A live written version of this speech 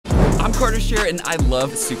I'm Carter Sharer, and I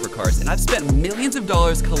love supercars, and I've spent millions of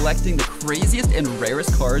dollars collecting the craziest and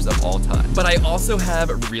rarest cars of all time. But I also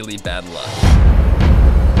have really bad luck.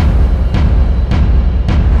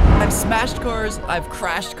 I've smashed cars, I've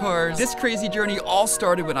crashed cars. This crazy journey all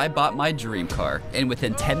started when I bought my dream car, and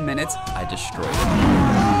within 10 minutes, I destroyed it.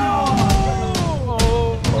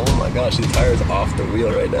 Oh my gosh, the tire's off the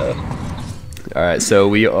wheel right now. All right, so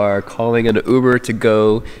we are calling an Uber to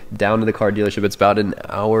go down to the car dealership. It's about an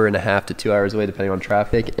hour and a half to 2 hours away, depending on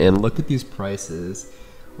traffic. And look at these prices.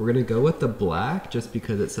 We're gonna go with the black just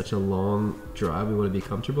because it's such a long drive. We want to be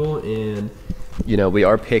comfortable, and you know, we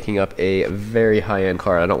are picking up a very high-end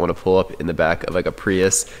car. I don't want to pull up in the back of like a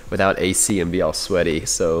Prius without AC and be all sweaty.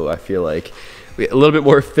 So I feel like a little bit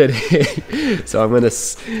more fitting. So I'm gonna.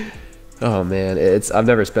 Oh man, I've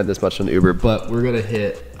never spent this much on Uber, but we're gonna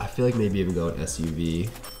hit. I feel like maybe even go an SUV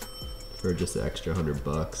for just an extra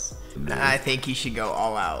 $100. I think you should go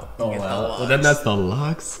all out. All out. Well, then that's the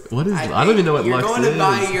Lux. What is? I don't even know what Lux is. You're going to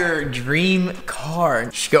buy your dream car.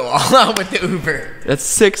 You should go all out with the Uber. That's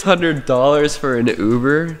 $600 for an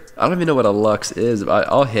Uber. I don't even know what a Lux is.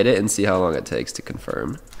 I'll hit it and see how long it takes to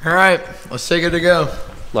confirm. All right, let's take it to go.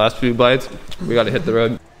 Last few bites. We gotta hit the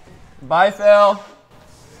road. Bye, Phil.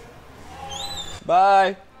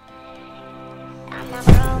 Bye.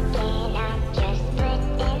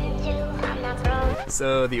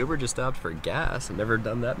 So the Uber just stopped for gas. I've never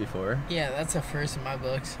done that before. Yeah, that's a first in my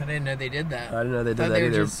books. I didn't know they did that. I didn't know they did I thought that they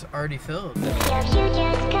either. were just already filled. Maybe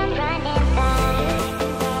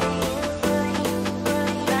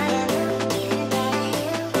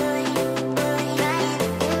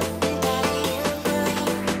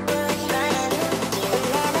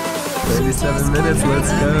 7 minutes. Let's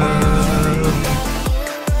go.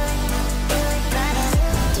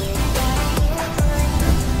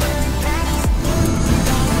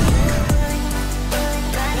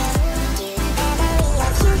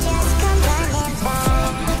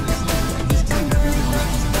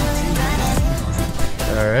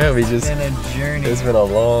 Alright, it's been a journey. It's been a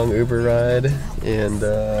long Uber ride, and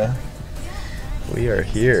we are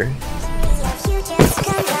here.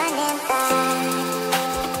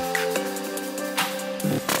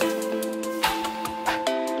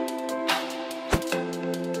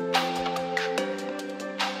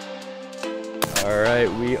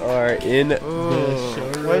 Alright, we are in the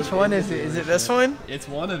showroom. Which one is it? Is it this one? It's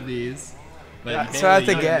one of these. But yeah, so I have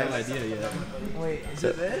to guess. No idea yet. Wait, is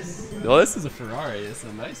it this? No, this is a Ferrari. It's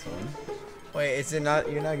a nice one. Wait, is it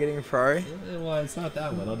not? You're not getting a Ferrari? Yeah, well, it's not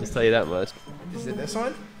that one. I'll just tell you that much. Is it this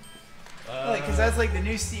one? Because that's like the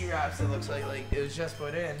new seat wraps. It looks like it was just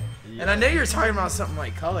put in. Yeah. And I know you're talking about something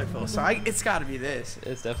like colorful, so it's got to be this.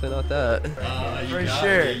 It's definitely not that. For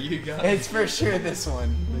sure. It's for sure this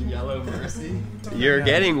one. The yellow Mercy. You're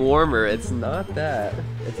getting warmer. It's not that.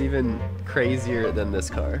 It's even crazier than this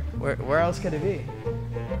car. Where else could it be? I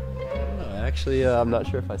don't know. Actually, I'm not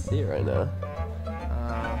sure if I see it right now.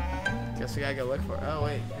 Guess we gotta go look for it. Oh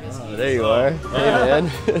wait. Oh, there you are. Hey man.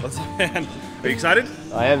 What's up, man? Are you excited?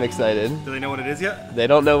 I am excited. Do they know what it is yet? They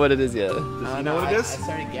don't know what it is yet. Does he know what it is? I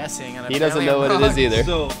started guessing. And he doesn't know what it is either.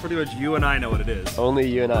 So pretty much you and I know what it is. Only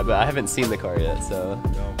you and I, but I haven't seen the car yet, so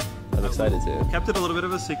I'm excited to. Kept it a little bit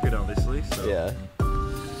of a secret, obviously. So. Yeah.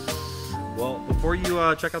 Well, before you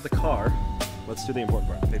check out the car, let's do the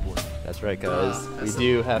important part, the paperwork. That's right, guys. We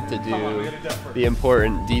do have to do the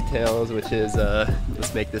important details, which is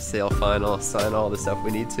let's make this sale final, sign all the stuff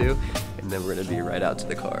we need to, and then we're gonna be right out to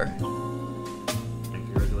the car.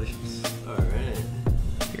 Congratulations. All right.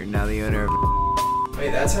 You're now the owner of.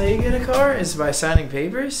 Wait, that's how you get a car? Is by signing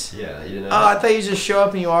papers? Yeah, you know. Oh, I thought you just show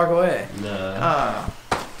up and you walk away. No. Oh.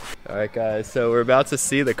 All right, guys. So we're about to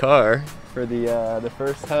see the car for the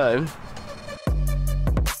first time.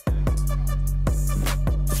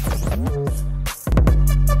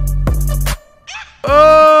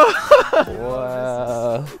 Oh!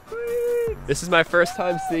 Wow. This is my first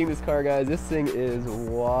time seeing this car, guys. This thing is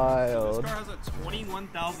wild. This car has a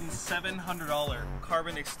 $21,700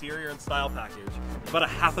 carbon exterior and style package. About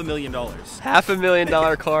 $500,000.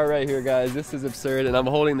 $500,000 car right here, guys. This is absurd, and I'm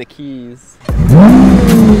holding the keys.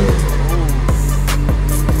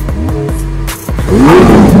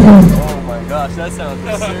 Oh my gosh, that sounds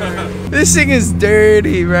absurd. This thing is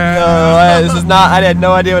dirty, bro. No, this is not. I had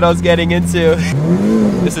no idea what I was getting into.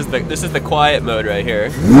 This is the quiet mode right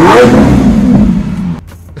here.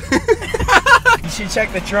 You should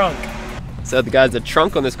check the trunk. So the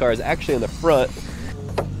trunk on this car is actually in the front.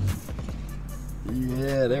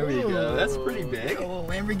 Yeah, there we go. That's pretty big. A little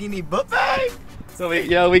Lamborghini book bag. So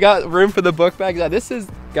we got room for the book bag. This is,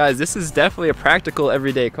 guys, this is definitely a practical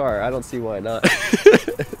everyday car. I don't see why not.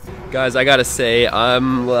 Guys, I gotta say,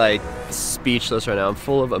 I'm like speechless right now. I'm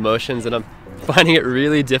full of emotions and I'm finding it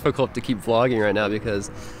really difficult to keep vlogging right now because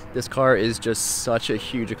this car is just such a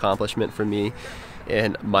huge accomplishment for me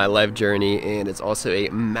and my life journey, and it's also a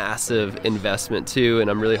massive investment too, and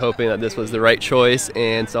I'm really hoping that this was the right choice,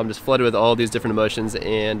 and so I'm just flooded with all these different emotions,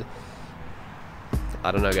 and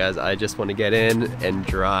I don't know guys, I just want to get in and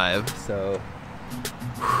drive. So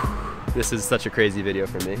this is such a crazy video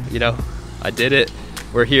for me. You know, I did it.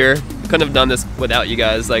 We're here. Couldn't have done this without you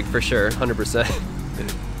guys, like for sure, 100%.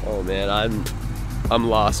 Oh man, I'm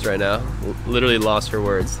lost right now. Literally lost for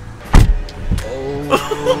words.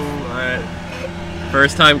 Oh, all right.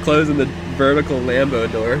 First time closing the vertical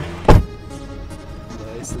Lambo door.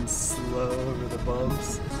 Nice and slow over the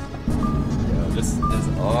bumps. Yeah, this is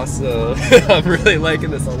awesome. I'm really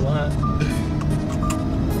liking this a lot.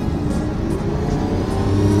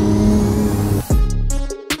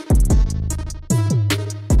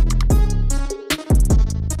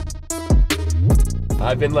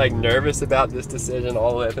 I've been like nervous about this decision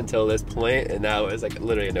all the way up until this point, and now it's like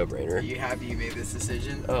literally a no-brainer. Are you happy you made this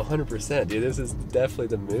decision? Oh, 100%, dude. This is definitely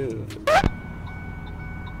the move.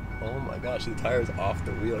 Oh my gosh, the tire's off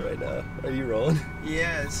the wheel right now. Are you rolling?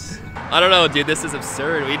 Yes. I don't know, dude. This is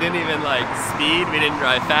absurd. We didn't even like speed. We didn't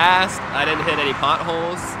drive fast. I didn't hit any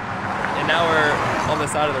potholes, and now we're on the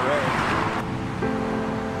side of the road.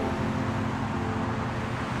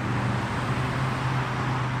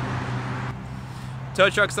 Tow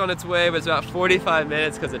truck's on its way, but it's about 45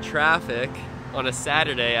 minutes because of traffic on a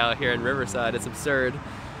Saturday out here in Riverside. It's absurd.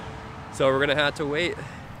 So we're gonna have to wait.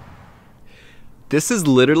 This is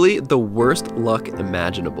literally the worst luck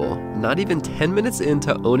imaginable. Not even 10 minutes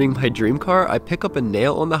into owning my dream car, I pick up a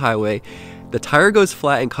nail on the highway, the tire goes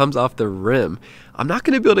flat and comes off the rim. I'm not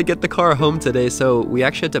gonna be able to get the car home today, so we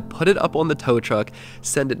actually had to put it up on the tow truck,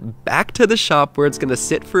 send it back to the shop where it's gonna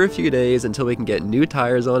sit for a few days until we can get new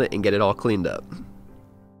tires on it and get it all cleaned up.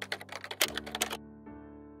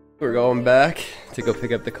 We're going back to go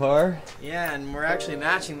pick up the car. Yeah, and we're actually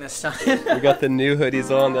matching this time. We got the new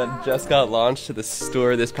hoodies on that just got launched to the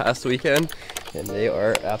store this past weekend, and they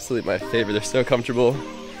are absolutely my favorite. They're so comfortable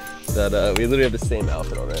that we literally have the same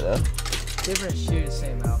outfit on right now. Different shoes,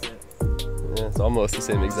 same outfit. Yeah, it's almost the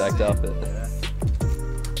same exact outfit. Yeah.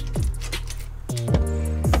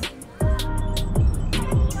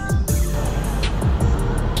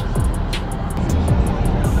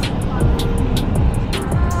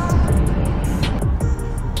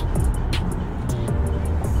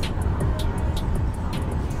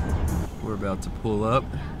 About to pull up.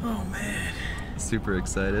 Oh man. Super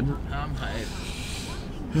excited. I'm hyped.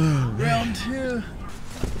 Round two.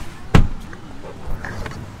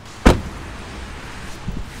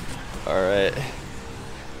 All right.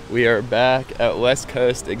 We are back at West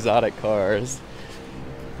Coast Exotic Cars.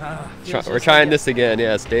 We're trying this again.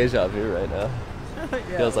 Yeah, it's deja vu right now.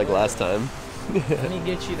 Yeah, feels like last time. Let me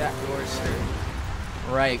get you that door, sir.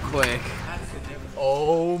 Right quick.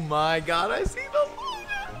 Oh my god, I see the logo.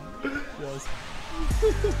 Yes.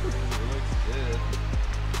 It looks good.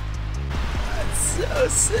 That's so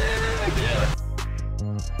sick. Yeah.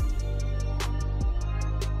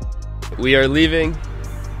 We are leaving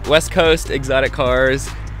West Coast Exotic Cars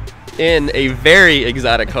in a very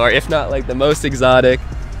exotic car, if not like the most exotic.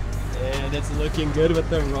 And it's looking good with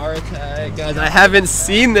the RAR tag. Guys, I haven't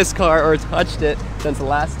seen this car or touched it since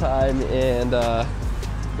last time, and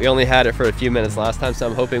we only had it for a few minutes last time, so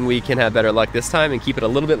I'm hoping we can have better luck this time and keep it a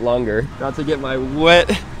little bit longer. About to get my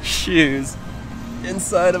wet shoes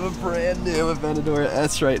inside of a brand new Aventador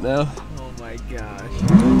S right now. Oh my gosh.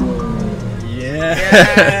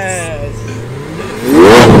 Yes!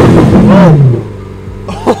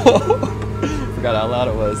 Forgot how loud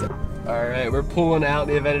it was. Alright, we're pulling out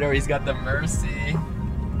the Aventador. He's got the Mercy.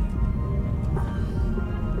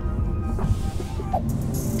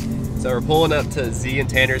 So we're pulling up to Z and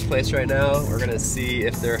Tanner's place right now. We're gonna see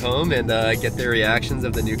if they're home and get their reactions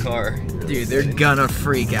of the new car. Dude, they're gonna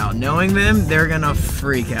freak out. Knowing them, they're gonna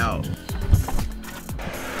freak out.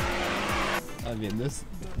 I mean, this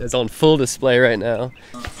is on full display right now.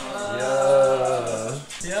 Yo!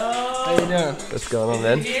 How you doing? What's going on,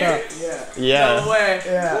 man? Yeah. Yeah. No way.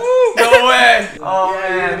 Yeah. No way. Oh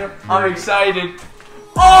man, I'm excited.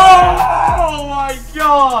 Oh my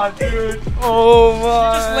god, dude! Oh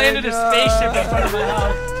my! You just landed a spaceship in front of my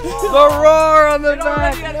house. The RAR on the back.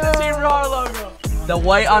 Already has the Team RAR logo. The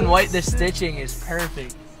white on white, the stitching is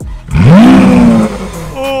perfect.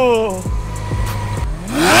 Oh,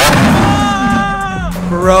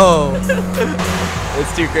 Bro.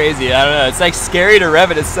 It's too crazy. I don't know. It's like scary to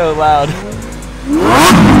rev it. It's so loud.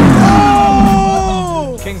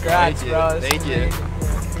 Congrats, bro. Thank you.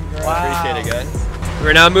 Wow. Appreciate it, guys.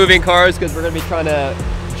 We're now moving cars because we're gonna be trying to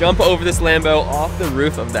jump over this Lambo off the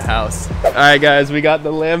roof of the house. All right, guys, we got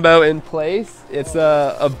the Lambo in place. It's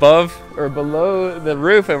above or below the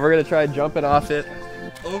roof, and we're gonna try jumping off it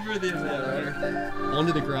over the aventador,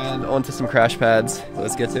 onto the ground, onto some crash pads.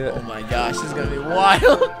 Let's get to it. Oh my gosh, this is gonna be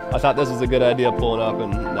wild. I thought this was a good idea pulling up,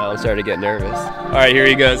 and now I'm starting to get nervous. All right, here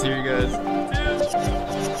he goes, here he goes. 2,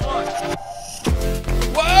 1.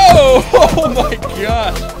 Whoa! Oh my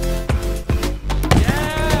gosh!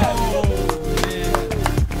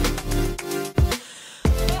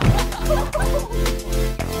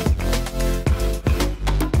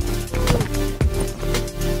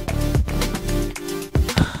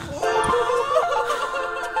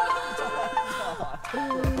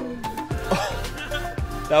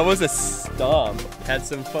 That was a stomp. Had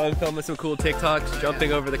some fun filming some cool TikToks,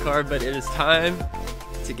 jumping over the car, but it is time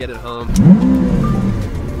to get it home.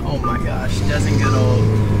 Oh my gosh, doesn't get old.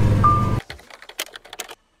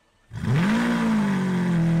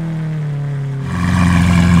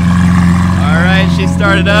 All right, she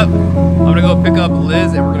started up. I'm gonna go pick up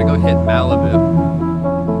Liz and we're gonna go hit Malibu.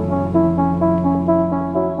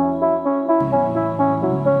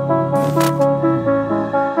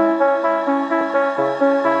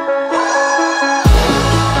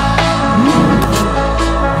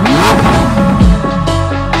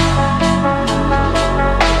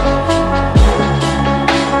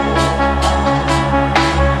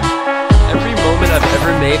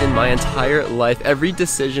 In my entire life, every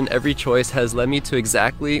decision, every choice has led me to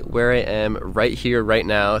exactly where I am right here, right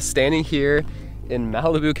now, standing here in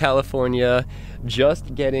Malibu, California,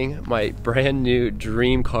 just getting my brand new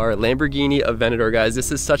dream car, Lamborghini Aventador. Guys,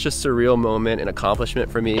 this is such a surreal moment and accomplishment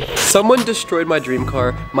for me. Someone destroyed my dream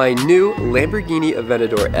car, my new Lamborghini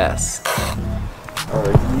Aventador S.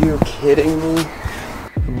 Are you kidding me?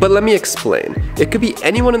 But let me explain. It could be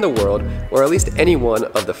anyone in the world, or at least any one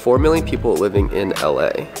of the 4 million people living in LA.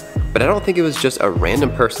 But I don't think it was just a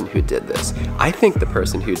random person who did this. I think the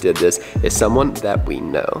person who did this is someone that we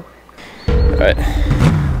know. All right,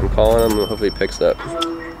 I'm calling him, hopefully he picks up.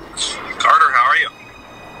 Carter, how are you?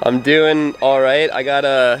 I'm doing all right. I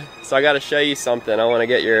gotta show you something I wanna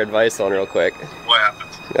get your advice on real quick. What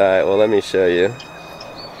happened? All right, well, let me show you.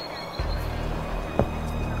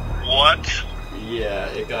 What? Yeah,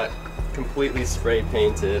 it got completely spray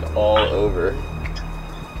painted all over.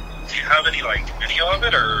 Do you have any like video of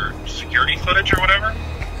it or security footage or whatever?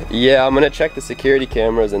 Yeah, I'm gonna check the security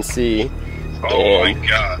cameras and see. Oh my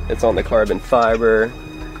god. It's on the carbon fiber.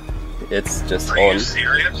 It's just on. Are you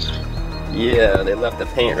serious? Yeah, they left the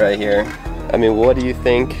paint right here. I mean, what do you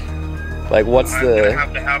think? Like, what's I'm gonna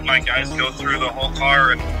have to have my guys go through the whole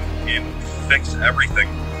car and fix everything.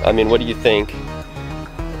 I mean, what do you think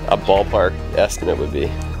a ballpark estimate would be?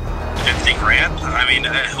 50 grand? I mean,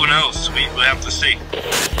 who knows? We have to see.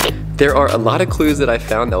 There are a lot of clues that I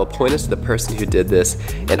found that will point us to the person who did this,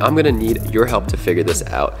 and I'm gonna need your help to figure this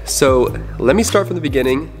out. So let me start from the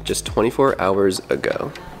beginning, just 24 hours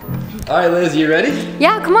ago. All right, Liz, you ready?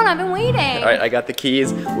 Yeah, come on, I've been waiting. All right, I got the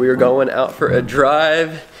keys. We are going out for a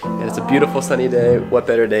drive, and it's a beautiful sunny day. What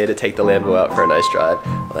better day to take the Lambo out for a nice drive?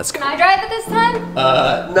 Well, let's go. Can I drive it this time?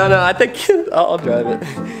 No, I think I'll drive it.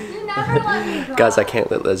 You never let me drive. Guys, I can't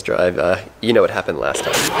let Liz drive. You know what happened last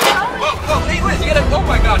time. Whoa, hey Liz, you gotta, oh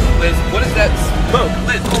my gosh, Liz, what is that smoke?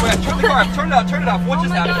 Liz, oh my gosh, turn the car off, turn it off, what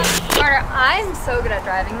just happened? Carter, I'm so good at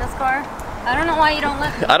driving this car. I don't know why you don't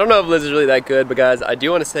let me. I don't know if Liz is really that good, but guys, I do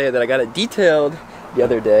want to say that I got it detailed the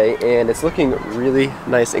other day, and it's looking really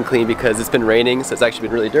nice and clean because it's been raining, so it's actually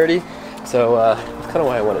been really dirty. So that's kind of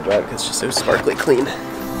why I want to drive it, because it's just so sparkly clean.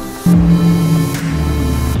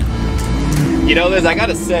 You know, Liz, I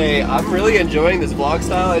gotta say, I'm really enjoying this vlog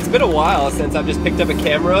style. It's been a while since I've just picked up a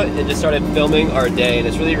camera and just started filming our day, and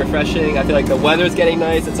it's really refreshing. I feel like the weather's getting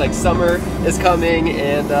nice. It's like summer is coming,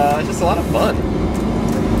 and it's just a lot of fun.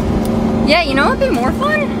 Yeah, you know what would be more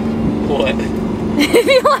fun? What? If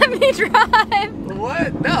you let me drive.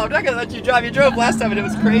 What? No, I'm not gonna let you drive. You drove last time and it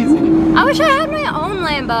was crazy. I wish I had my own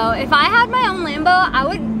Lambo. If I had my own Lambo, I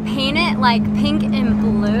would paint it like pink and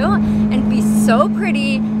blue and be so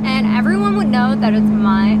pretty, and everyone would know that it's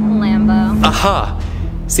my Lambo. Aha!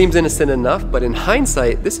 Seems innocent enough, but in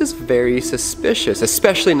hindsight, this is very suspicious,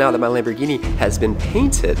 especially now that my Lamborghini has been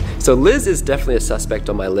painted. So Liz is definitely a suspect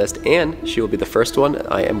on my list, and she will be the first one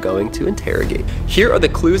I am going to interrogate. Here are the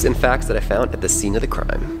clues and facts that I found at the scene of the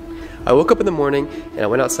crime. I woke up in the morning and I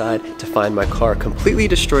went outside to find my car completely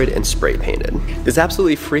destroyed and spray painted. This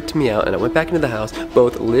absolutely freaked me out, and I went back into the house.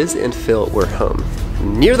 Both Liz and Phil were home.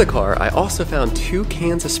 Near the car, I also found 2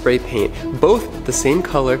 cans of spray paint, both the same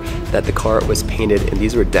color that the car was painted, and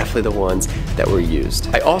these were definitely the ones that were used.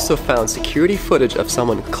 I also found security footage of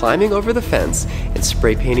someone climbing over the fence and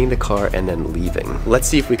spray painting the car and then leaving. Let's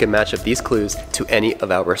see if we can match up these clues to any of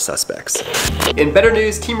our suspects. In better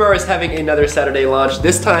news, Team RAR is having another Saturday launch.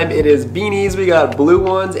 This time it is beanies. We got blue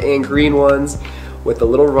ones and green ones with the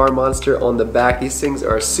little RAR monster on the back. These things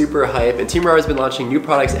are super hype, and Team RAR has been launching new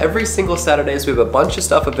products every single Saturday, so we have a bunch of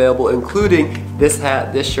stuff available, including this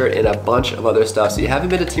hat, this shirt, and a bunch of other stuff. So if you haven't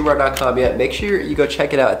been to teamrar.com yet, make sure you go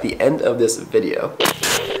check it out at the end of this video.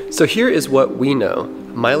 So here is what we know.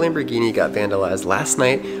 My Lamborghini got vandalized last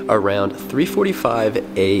night around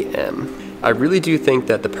 3:45 a.m. I really do think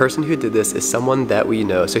that the person who did this is someone that we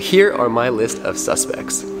know. So here are my list of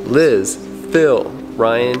suspects: Liz, Phil,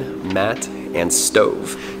 Ryan, Matt, and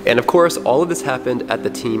Stove. And of course, all of this happened at the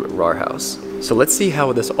Team RAR house. So let's see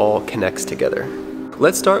how this all connects together.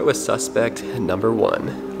 Let's start with suspect number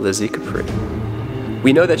 1, Lizzy Capri.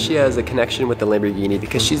 We know that she has a connection with the Lamborghini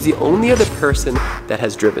because she's the only other person that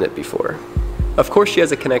has driven it before. Of course, she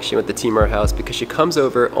has a connection with the Team RAR house because she comes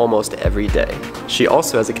over almost every day. She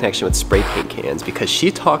also has a connection with spray paint cans because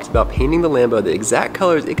she talked about painting the Lambo the exact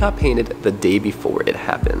colors it got painted the day before it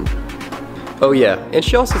happened. Oh yeah, and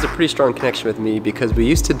she also has a pretty strong connection with me because we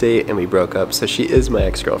used to date and we broke up, so she is my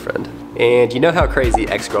ex-girlfriend. And you know how crazy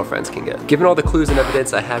ex-girlfriends can get. Given all the clues and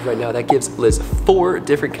evidence I have right now, that gives Liz 4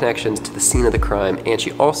 different connections to the scene of the crime, and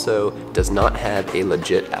she also does not have a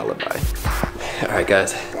legit alibi. All right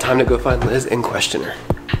guys, time to go find Liz and question her.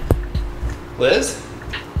 Liz?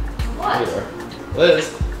 What? Here.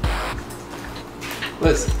 Liz?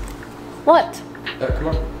 Liz? What? Come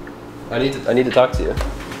on. I need to talk to you.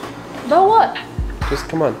 About what? Just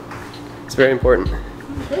come on. It's very important.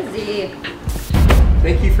 Lizzy.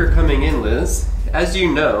 Thank you for coming in, Liz. As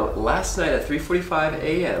you know, last night at 3:45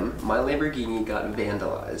 a.m., my Lamborghini got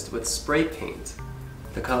vandalized with spray paint.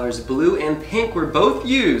 The colors blue and pink were both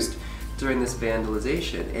used during this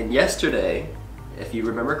vandalization. And yesterday, if you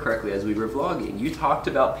remember correctly, as we were vlogging, you talked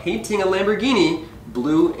about painting a Lamborghini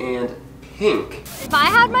blue and pink. If I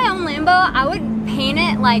had my own Lambo, I would paint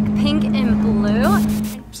it like pink and blue.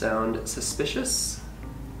 Sound suspicious?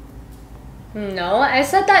 No, I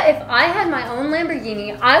said that if I had my own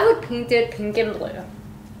Lamborghini, I would paint it pink and blue.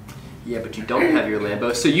 Yeah, but you don't have your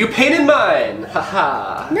Lambo, so you painted mine!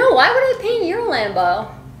 Haha! No, why would I paint your Lambo?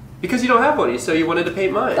 Because you don't have one, so you wanted to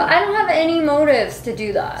paint mine. But I don't have any motives to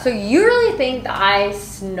do that. So you really think that I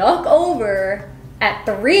snuck over at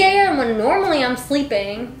 3 a.m. when normally I'm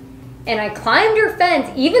sleeping, and I climbed your fence,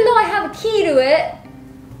 even though I have a key to it,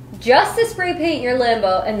 just to spray paint your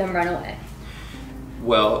Lambo and then run away?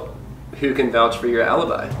 Well, who can vouch for your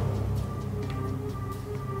alibi?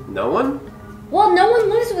 No one? Well, no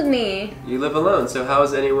one lives with me. You live alone, so how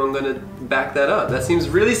is anyone gonna back that up? That seems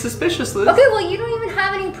really suspicious, Liz. Okay, well, you don't even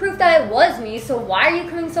have any proof that it was me, so why are you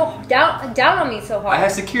coming so down on me so hard? I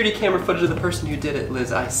have security camera footage of the person who did it,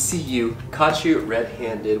 Liz. I see you. Caught you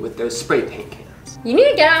red-handed with those spray paint cans. You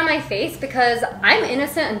need to get out of my face because I'm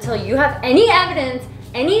innocent until you have any evidence,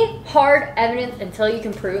 any hard evidence, until you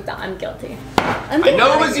can prove that I'm guilty. I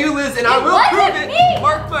know it was you, Liz, and I will prove it.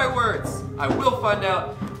 Mark my words. I will find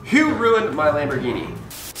out who ruined my Lamborghini.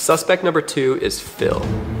 Suspect number 2 is Phil.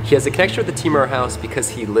 He has a connection with the Team RAR house because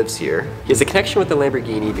he lives here. He has a connection with the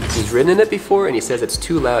Lamborghini because he's ridden in it before and he says it's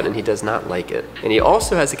too loud and he does not like it. And he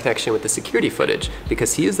also has a connection with the security footage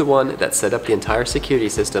because he is the one that set up the entire security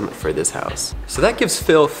system for this house. So that gives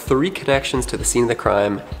Phil 3 connections to the scene of the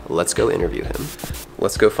crime. Let's go interview him.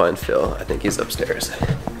 Let's go find Phil. I think he's upstairs.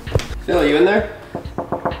 Phil, are you in there?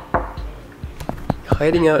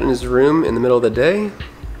 Hiding out in his room in the middle of the day?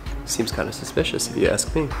 Seems kind of suspicious if you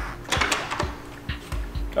ask me.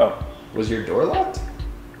 Oh, Was your door locked?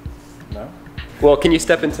 no? Well, can you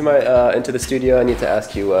step into my into the studio? I need to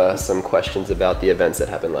ask you some questions about the events that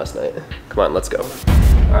happened last night. Come on, let's go.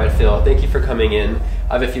 All right, Phil, thank you for coming in.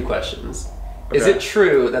 I have a few questions. Okay. Is it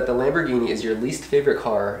true that the Lamborghini is your least favorite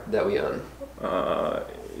car that we own?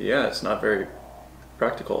 Yeah, it's not very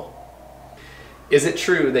practical. Is it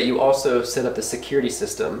true that you also set up the security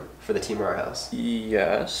system for the Team RAR house?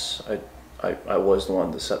 Yes, I was the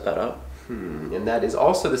one to set that up. And that is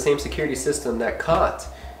also the same security system that caught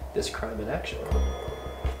this crime in action.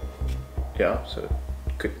 Yeah, so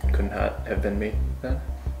couldn't have been me then?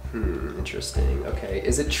 Interesting. Okay.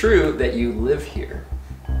 Is it true that you live here?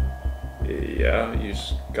 Yeah, you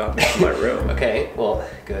just got me to my room. Okay, well,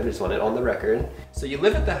 good. I just want it on the record. So you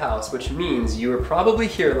live at the house, which means you were probably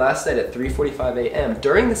here last night at 3:45 a.m.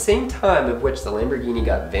 during the same time of which the Lamborghini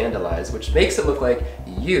got vandalized, which makes it look like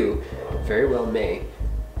you very well may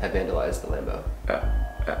have vandalized the Lambo?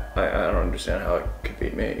 I don't understand how it could be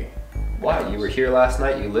me. Why? You were here last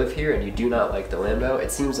night, you live here, and you do not like the Lambo?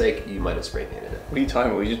 It seems like you might have spray painted it. What are you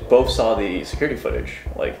talking about? We just both saw the security footage.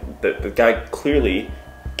 Like, the guy clearly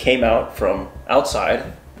came out from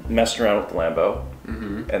outside, messed around with the Lambo,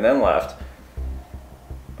 and then left.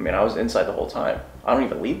 I mean, I was inside the whole time. I don't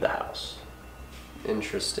even leave the house.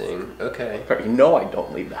 Interesting. Okay. You know I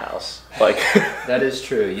don't leave the house. Like That is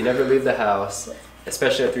true. You never leave the house,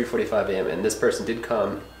 especially at 3:45 a.m. And this person did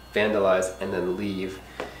come, vandalize, and then leave.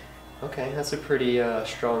 Okay, that's a pretty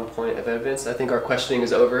strong point of evidence. I think our questioning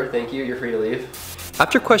is over. Thank you. You're free to leave.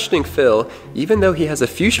 After questioning Phil, even though he has a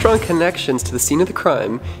few strong connections to the scene of the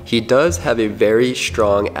crime, he does have a very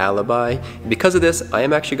strong alibi. Because of this, I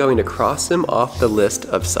am actually going to cross him off the list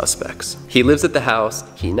of suspects. He lives at the house.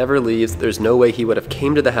 He never leaves. There's no way he would have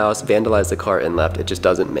came to the house, vandalized the car, and left. It just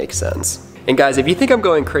doesn't make sense. And guys, if you think I'm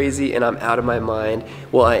going crazy and I'm out of my mind,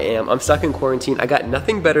 well, I am. I'm stuck in quarantine. I got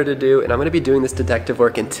nothing better to do, and I'm gonna be doing this detective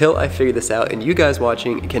work until I figure this out, and you guys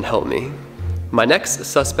watching can help me. My next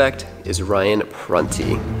suspect is Ryan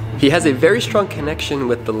Prunty. He has a very strong connection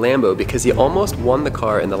with the Lambo because he almost won the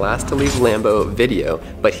car in the Last to Leave Lambo video,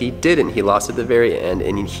 but he didn't. He lost at the very end,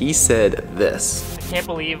 and he said this. I can't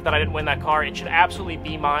believe that I didn't win that car. It should absolutely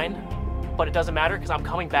be mine, but it doesn't matter because I'm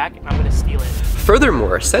coming back and I'm gonna steal it.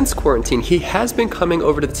 Furthermore, since quarantine, he has been coming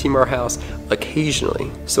over to the Team RAR house occasionally,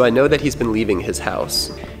 so I know that he's been leaving his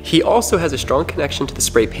house. He also has a strong connection to the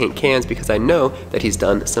spray paint cans because I know that he's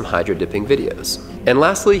done some hydro dipping videos. And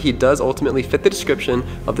lastly, he does ultimately fit the description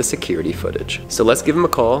of the security footage. So let's give him a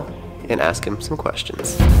call and ask him some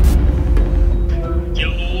questions. Yo,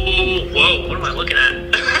 whoa, what am I looking at?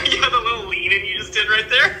 You have the little lean-in you just did right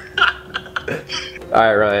there? All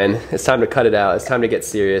right, Ryan, it's time to cut it out. It's time to get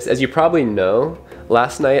serious. As you probably know,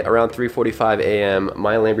 last night around 3:45 a.m.,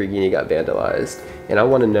 my Lamborghini got vandalized, and I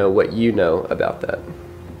want to know what you know about that.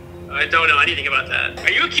 I don't know anything about that.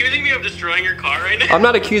 Are you accusing me of destroying your car right now? I'm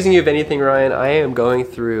not accusing you of anything, Ryan. I am going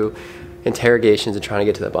through interrogations and trying to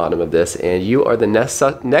get to the bottom of this, and you are the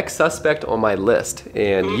next suspect on my list.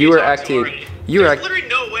 And you are acting. There's literally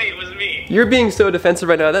no way it was me. You're being so defensive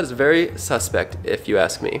right now. That is very suspect, if you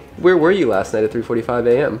ask me. Where were you last night at 3:45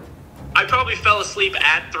 a.m.? I probably fell asleep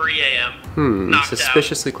at 3 a.m.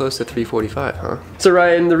 Suspiciously close to 3:45, huh? So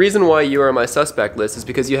Ryan, the reason why you are on my suspect list is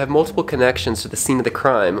because you have multiple connections to the scene of the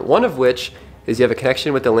crime, one of which is you have a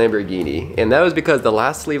connection with the Lamborghini. And that was because the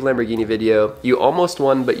Last to Leave Lamborghini video, you almost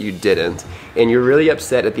won, but you didn't. And you're really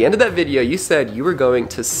upset. At the end of that video, you said you were going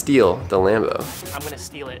to steal the Lambo. I'm gonna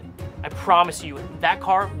steal it. I promise you, that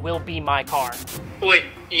car will be my car. Wait,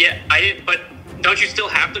 yeah, I didn't, but don't you still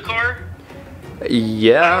have the car?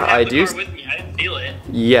 Yeah, I do. Car with me. I didn't steal it.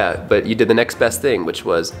 Yeah, but you did the next best thing, which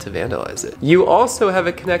was to vandalize it. You also have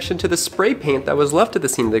a connection to the spray paint that was left at the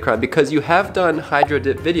scene of the crime because you have done hydro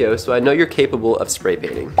dip videos, so I know you're capable of spray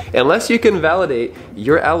painting. Unless you can validate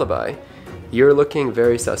your alibi, you're looking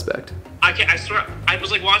very suspect. I swear, I was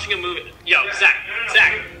like watching a movie. Yo, Zach,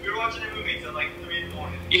 we were watching a movie till like 3 in the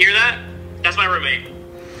morning. You hear that? That's my roommate.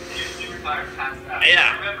 You were tired, passed out.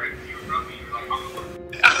 Yeah. I remember, you were grumpy, you were like, I'm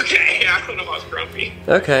gonna... Okay, I don't know if I was grumpy.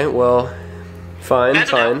 Okay, well, fine.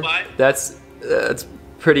 That's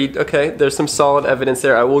pretty, okay. There's some solid evidence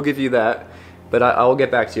there. I will give you that, but I will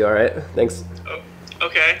get back to you, all right? Thanks. Oh,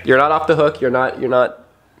 okay. You're not off the hook. You're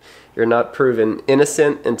not proven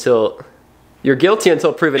innocent until... You're guilty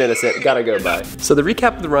until proven innocent. Gotta go by. So the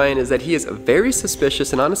recap of the Ryan is that he is very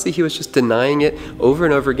suspicious, and honestly, he was just denying it over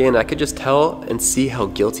and over again. I could just tell and see how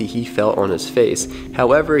guilty he felt on his face.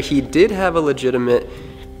 However, he did have a legitimate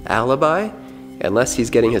alibi. Unless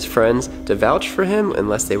he's getting his friends to vouch for him,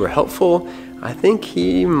 unless they were helpful, I think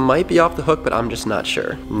he might be off the hook, but I'm just not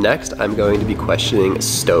sure. Next, I'm going to be questioning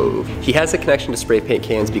Stove. He has a connection to spray paint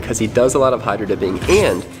cans because he does a lot of hydro dipping,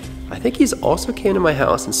 and I think he's also came to my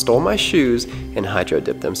house and stole my shoes and hydro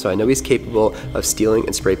dipped them, so I know he's capable of stealing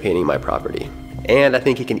and spray painting my property. And I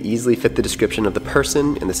think he can easily fit the description of the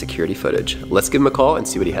person in the security footage. Let's give him a call and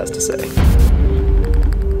see what he has to say.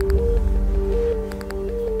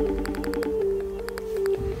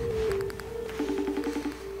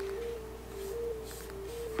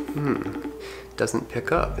 Doesn't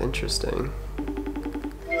pick up, interesting.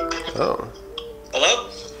 Oh. Hello?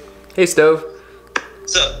 Hey, Stove.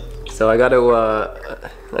 What's up? So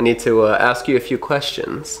I need to ask you a few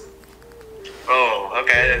questions. Oh,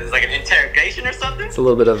 okay. It's like an interrogation or something? It's a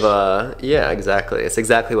little bit of yeah, exactly. It's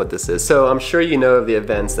exactly what this is. So I'm sure you know of the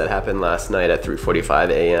events that happened last night at 3:45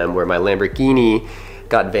 a.m. where my Lamborghini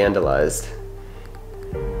got vandalized.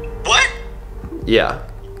 What? Yeah.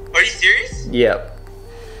 Are you serious? Yep.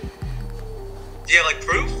 Do you have like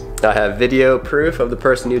proof? I have video proof of the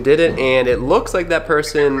person who did it, and it looks like that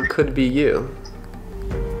person could be you.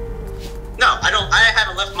 No, I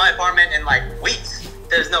haven't left my apartment in like weeks.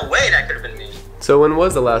 There's no way that could have been me. So when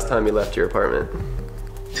was the last time you left your apartment?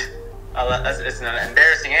 It's an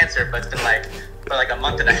embarrassing answer, but it's been like for like a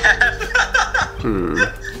month and a half.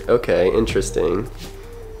 Okay, interesting.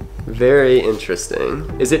 Very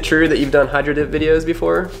interesting. Is it true that you've done hydro dip videos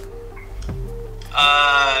before?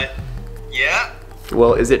 Yeah.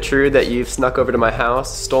 Well, is it true that you've snuck over to my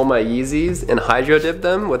house, stole my Yeezys, and hydro dipped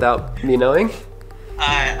them without me knowing?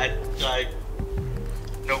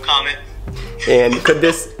 No comment. And could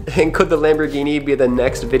the Lamborghini be the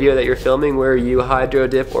next video that you're filming where you hydro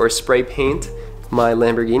dip or spray paint my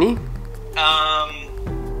Lamborghini?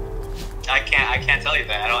 I can't tell you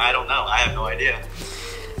that. I don't know. I have no idea.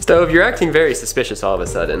 Stove, you're acting very suspicious all of a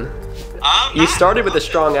sudden. You started with a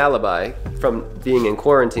strong alibi from being in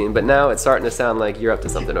quarantine, but now it's starting to sound like you're up to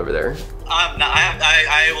something over there. I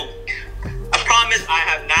promise I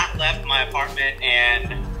have not left my apartment,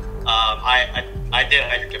 and I did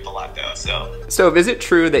hydro dip a lot though. So. Stove, is it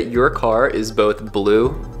true that your car is both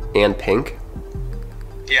blue and pink?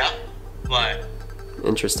 Yeah. What?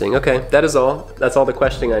 Interesting. Okay, that is all. That's all the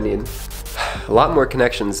questioning I need. A lot more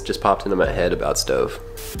connections just popped into my head about Stove.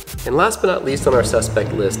 And last but not least on our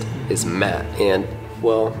suspect list is Matt. And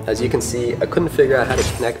well, as you can see, I couldn't figure out how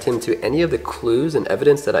to connect him to any of the clues and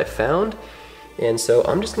evidence that I found. And so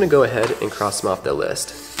I'm just gonna go ahead and cross him off the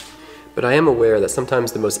list. But I am aware that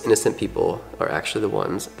sometimes the most innocent people are actually the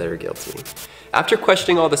ones that are guilty. After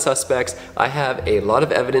questioning all the suspects, I have a lot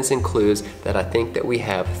of evidence and clues that I think that we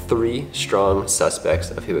have 3 strong suspects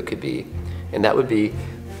of who it could be. And that would be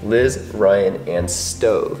Liz, Ryan, and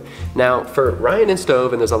Stove. Now, for Ryan and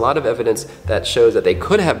Stove, and there's a lot of evidence that shows that they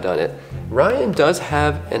could have done it, Ryan does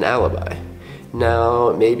have an alibi.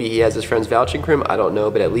 Now, maybe he has his friends vouching for him, I don't know,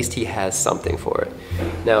 but at least he has something for it.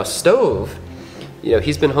 Now, Stove, you know,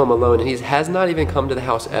 he's been home alone and he has not even come to the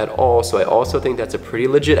house at all, so I also think that's a pretty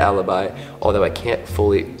legit alibi, although I can't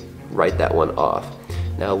fully write that one off.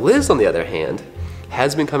 Now, Liz, on the other hand,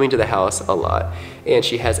 has been coming to the house a lot, and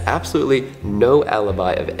she has absolutely no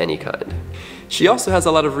alibi of any kind. She also has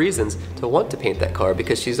a lot of reasons to want to paint that car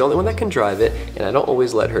because she's the only one that can drive it, and I don't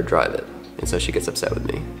always let her drive it, and so she gets upset with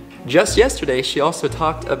me. Just yesterday, she also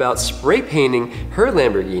talked about spray painting her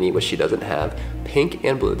Lamborghini, which she doesn't have, pink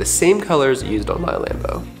and blue, the same colors used on my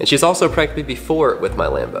Lambo. And she's also pranked me before with my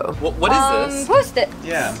Lambo. What is this? Post-it.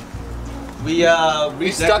 Yeah.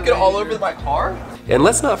 You stuck it all over my car? And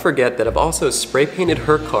let's not forget that I've also spray painted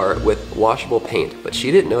her car with washable paint, but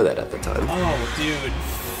she didn't know that at the time. Oh, dude.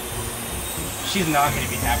 She's not gonna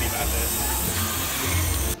be happy about this.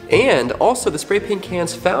 And also the spray paint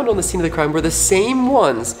cans found on the scene of the crime were the same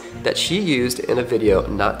ones that she used in a video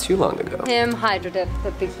not too long ago. Him hydro dip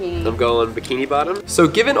the bikini. I'm going bikini bottom. So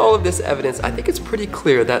given all of this evidence, I think it's pretty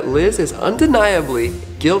clear that Liz is undeniably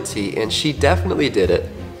guilty and she definitely did it.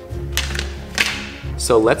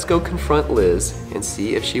 So let's go confront Liz and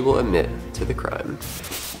see if she will admit to the crime.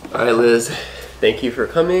 All right, Liz, thank you for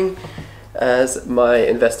coming. As my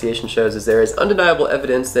investigation shows, is there is undeniable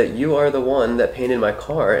evidence that you are the one that painted my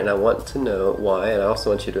car, and I want to know why, and I also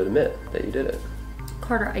want you to admit that you did it.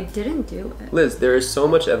 Carter, I didn't do it. Liz, there is so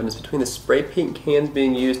much evidence between the spray paint cans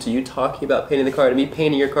being used to you talking about painting the car, to me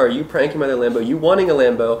painting your car, you pranking my Lambo, you wanting a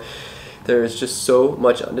Lambo. There is just so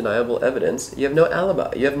much undeniable evidence. You have no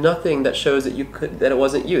alibi. You have nothing that shows that that it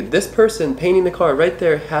wasn't you. This person painting the car right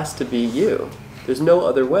there has to be you. There's no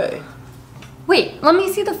other way. Wait, let me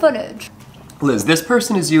see the footage. Liz, this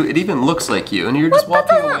person is you. It even looks like you, and you're just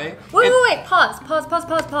walking away. Wait.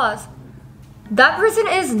 Pause. That person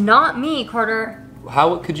is not me, Carter.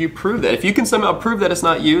 How could you prove that? If you can somehow prove that it's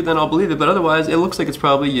not you, then I'll believe it, but otherwise it looks like it's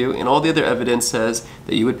probably you, and all the other evidence says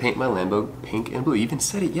that you would paint my Lambo pink and blue. You even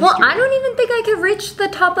said it yesterday. Well, I don't even think I could reach the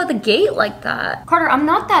top of the gate like that. Carter, I'm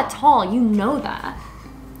not that tall, you know that.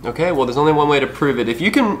 Okay, well there's only one way to prove it. If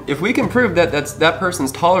we can prove that that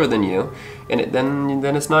person's taller than you, and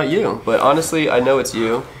then it's not you. But honestly, I know it's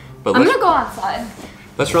you. But I'm gonna go outside.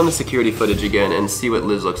 Let's run the security footage again and see what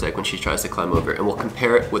Liz looks like when she tries to climb over, and we'll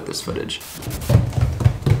compare it with this footage.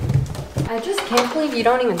 I just can't believe you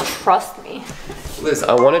don't even trust me. Liz,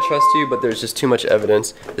 I want to trust you, but there's just too much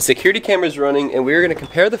evidence. The security camera's running, and we're going to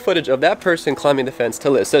compare the footage of that person climbing the fence to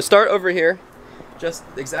Liz. So start over here, just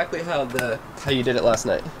exactly how you did it last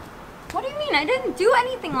night. What do you mean? I didn't do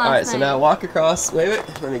anything last night. All right, so now walk across. Wait,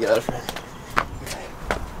 let me get out of front. Okay.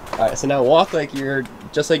 All right, so now walk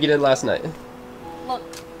just like you did last night. Look.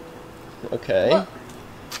 Okay. Look.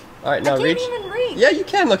 All right, now reach. I can't even reach. Yeah, you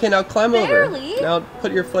can. Okay, now climb Barely. over. Now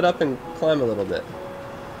put your foot up and climb a little bit.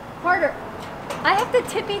 Harder. I have to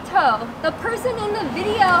tippy toe. The person in the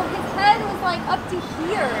video, his head was like up to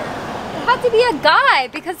here. It had to be a guy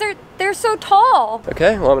because they're so tall.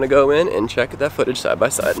 Okay, well I'm gonna go in and check that footage side by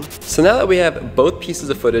side. So now that we have both pieces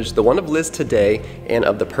of footage, the one of Liz today and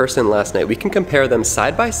of the person last night, we can compare them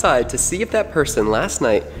side by side to see if that person last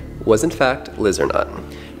night was in fact Liz or not.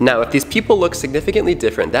 Now, if these people look significantly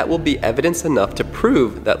different, that will be evidence enough to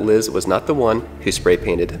prove that Liz was not the one who spray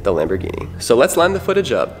painted the Lamborghini. So let's line the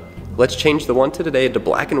footage up. Let's change the one to today to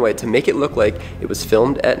black and white to make it look like it was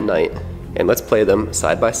filmed at night. And let's play them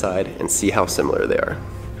side by side and see how similar they are.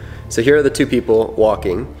 So here are the two people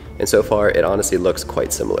walking, and so far it honestly looks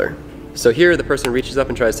quite similar. So here the person reaches up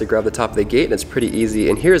and tries to grab the top of the gate, and it's pretty easy.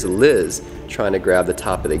 And here's Liz trying to grab the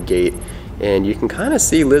top of the gate. And you can kind of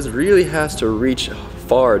see Liz really has to reach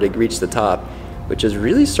far to reach the top, which is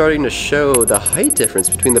really starting to show the height difference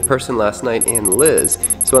between the person last night and Liz.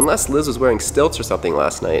 So unless Liz was wearing stilts or something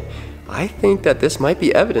last night, I think that this might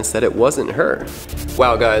be evidence that it wasn't her.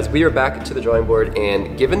 Wow guys, we are back to the drawing board,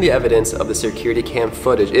 and given the evidence of the security cam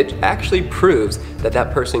footage, it actually proves that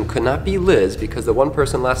that person could not be Liz because the one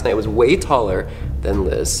person last night was way taller than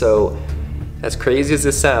Liz. So as crazy as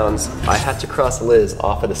this sounds, I had to cross Liz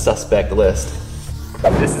off of the suspect list.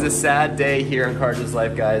 This is a sad day here in Carter's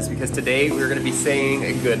life, guys, because today we're gonna be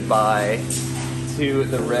saying goodbye to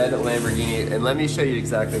the red Lamborghini, and let me show you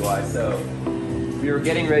exactly why. So, we were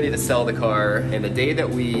getting ready to sell the car, and the day that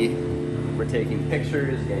we were taking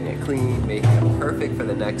pictures, getting it clean, making it perfect for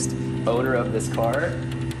the next owner of this car,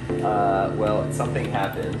 well, something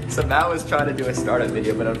happened. So Matt was trying to do a startup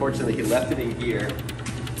video, but unfortunately he left it in gear.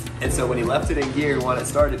 And so when he left it in gear, when it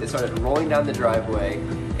started rolling down the driveway,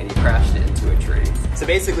 and he crashed it into a tree. So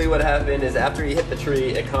basically what happened is after he hit the tree,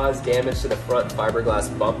 it caused damage to the front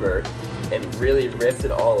fiberglass bumper and really ripped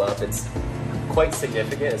it all up. It's quite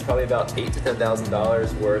significant. It's probably about $8,000 to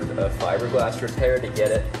 $10,000 worth of fiberglass repair to get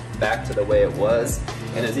it back to the way it was.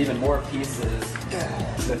 And there's even more pieces.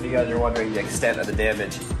 So if you guys are wondering the extent of the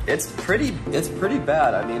damage, it's pretty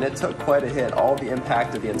bad. I mean, it took quite a hit. All the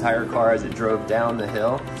impact of the entire car as it drove down the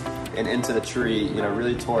hill and into the tree, you know,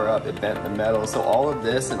 really tore up. It bent the metal. So all of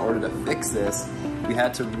this, in order to fix this, we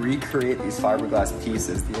had to recreate these fiberglass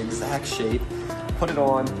pieces, the exact shape, put it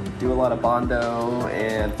on, do a lot of Bondo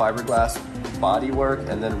and fiberglass body work,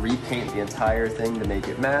 and then repaint the entire thing to make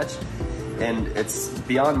it match. And it's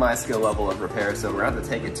beyond my skill level of repair, so we're gonna have to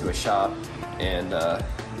take it to a shop and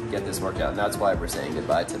get this worked out, and that's why we're saying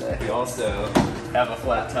goodbye today. We also have a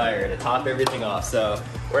flat tire to top everything off, so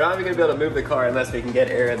we're not even gonna be able to move the car unless we can get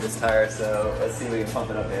air in this tire, so let's see if we can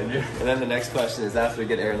pump it up, Andrew. And then the next question is, after we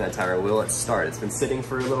get air in that tire, will it start? It's been sitting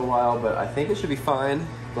for a little while, but I think it should be fine,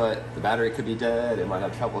 but the battery could be dead, it might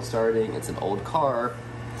have trouble starting, it's an old car,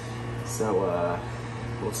 so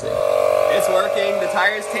we'll see. It's working, the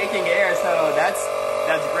tire's taking air, so that's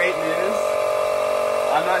great news.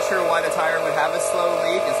 I'm not sure why the tire would have a slow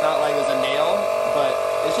leak. It's not like it was a nail, but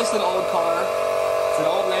it's just an old car. It's an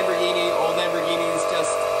old Lamborghini. Old Lamborghinis,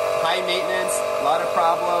 just high maintenance, a lot of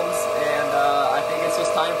problems, and I think it's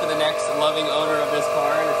just time for the next loving owner of this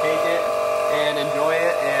car to take it and enjoy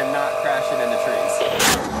it and not crash it into trees.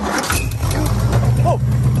 Oh!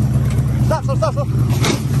 Stop!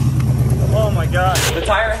 Oh my god. The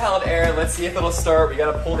tire held air. Let's see if it'll start. We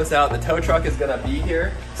gotta pull this out. The tow truck is gonna be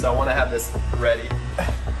here, so I wanna have this ready.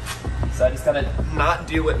 So I just gotta not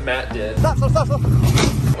do what Matt did. Stop.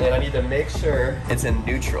 And I need to make sure it's in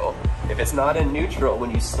neutral. If it's not in neutral,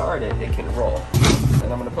 when you start it, it can roll.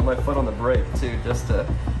 And I'm gonna put my foot on the brake too, just to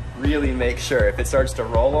really make sure. If it starts to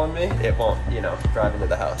roll on me, it won't, you know, drive into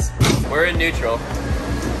the house. We're in neutral.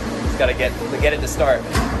 Just gotta get it to start.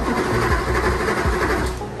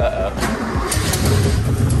 Uh-oh.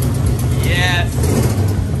 Yes!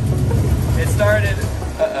 It started.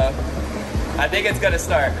 Uh-oh. I think it's gonna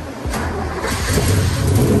start.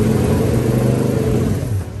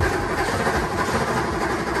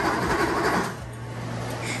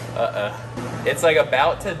 Uh-oh. It's like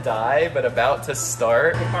about to die, but about to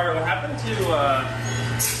start. Carter, what happened to the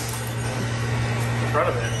front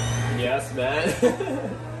of it? Yes, man.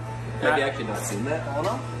 Have you actually not seen that? Hold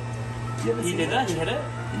on. He did that? He hit it?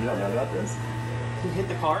 You don't know about this? He hit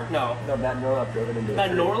the car? No. No, Matt Norloff drove it into a tree.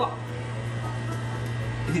 Matt Norloff?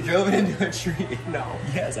 He drove it into a tree. No.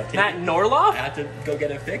 Yes, Matt Norloff? I had to go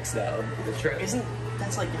get it fixed though. The trip.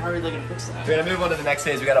 That's like, how are they gonna fix that? We're gonna move on to the next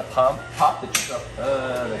phase. We gotta pop the trunk.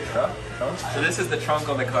 The trunk? So this is the trunk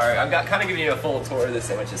on the car. I'm kind of giving you a full tour of this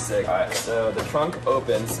thing, which is sick. All right, so the trunk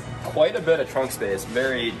opens. Quite a bit of trunk space.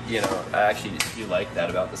 Very, you know, I actually do like that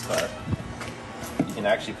about this car. You can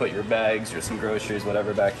actually put your bags or some groceries,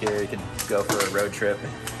 whatever, back here. You could go for a road trip.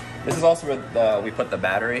 This is also where we put the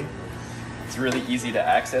battery It's really easy to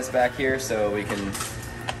access back here, so we can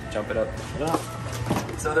jump it up.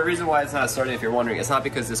 So the reason why it's not starting, if you're wondering, it's not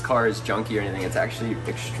because this car is junky or anything. It's actually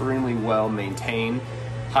extremely well maintained,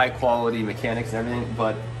 high quality mechanics and everything,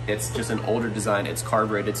 but it's just an older design. It's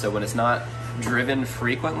carbureted, so when it's not driven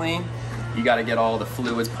frequently, you got to get all the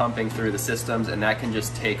fluids pumping through the systems, and that can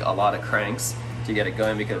just take a lot of cranks to get it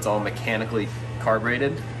going because it's all mechanically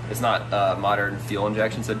carbureted. It's not modern fuel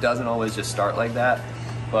injection, so it doesn't always just start like that,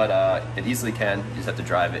 but it easily can. You just have to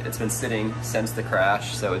drive it. It's been sitting since the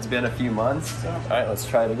crash, so it's been a few months. So, all right, let's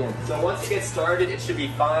try it again. So once you get started, it should be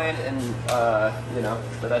fine, and you know,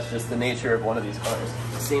 but that's just the nature of one of these cars.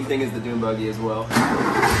 Same thing as the dune buggy as well. There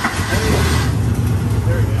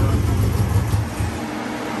we go.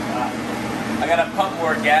 I gotta pump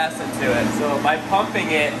more gas into it. So by pumping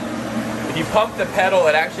it, if you pump the pedal,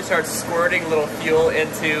 it actually starts squirting little fuel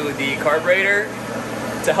into the carburetor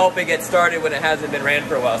to help it get started when it hasn't been ran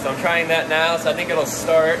for a while. So I'm trying that now, so I think it'll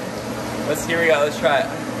start. Here we go, let's try it.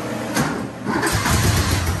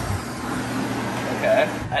 Okay,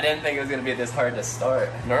 I didn't think it was gonna be this hard to start.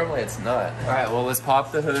 Normally it's not. All right, well, let's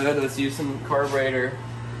pop the hood. Let's use some carburetor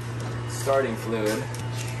starting fluid.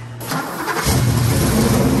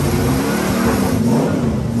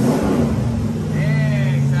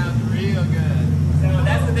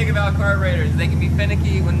 About carburetors, they can be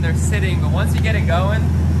finicky when they're sitting, but once you get it going,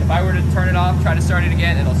 if I were to turn it off, try to start it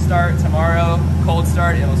again, it'll start tomorrow. Cold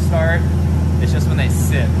start, it'll start. It's just when they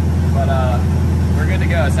sit. But we're good to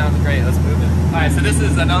go. It sounds great. Let's move it. All right, so this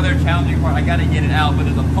is another challenging part. I gotta get it out, but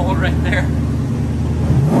there's a pole right there.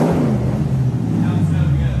 Sounds so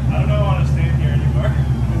good. I don't know how to stand here anymore.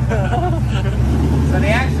 So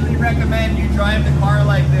they actually recommend you drive the car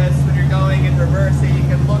like this when you're going in reverse, so you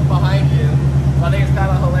can look behind you. I think it's kind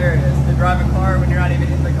of hilarious to drive a car when you're not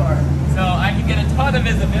even in the car. So I can get a ton of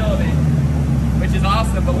visibility, which is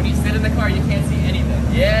awesome, but when you sit in the car, you can't see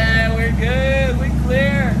anything. Yeah, we're good, we're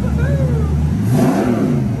clear.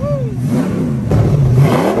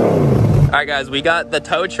 All right, guys, we got the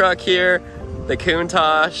tow truck here, the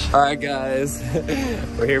countach. All right, guys,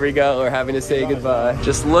 here we go. We're having to say goodbye.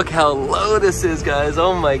 Just look how low this is, guys.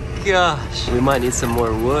 Oh my gosh. We might need some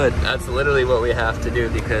more wood. That's literally what we have to do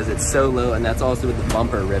because it's so low, and that's also with the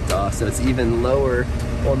bumper ripped off, so it's even lower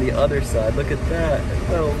on the other side. Look at that.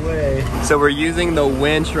 No way. So we're using the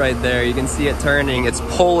winch right there. You can see it turning. It's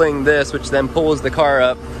pulling this, which then pulls the car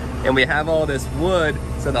up, and we have all this wood,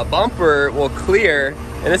 so the bumper will clear.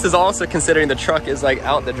 And this is also considering the truck is like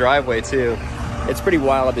out the driveway too. It's pretty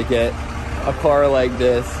wild to get a car like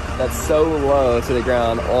this that's so low to the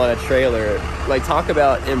ground on a trailer. Like, talk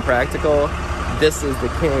about impractical. This is the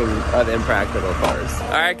king of impractical cars.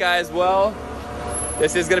 All right, guys, well,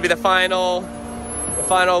 this is gonna be the final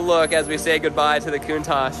look as we say goodbye to the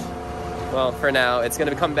countach. Well, for now, it's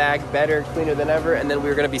gonna come back better, cleaner than ever, and then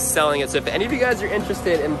we're gonna be selling it. So if any of you guys are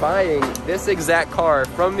interested in buying this exact car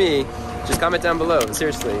from me, just comment down below.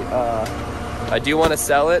 Seriously, I do want to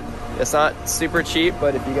sell it. It's not super cheap,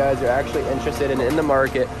 but if you guys are actually interested and in the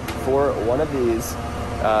market for one of these,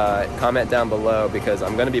 comment down below because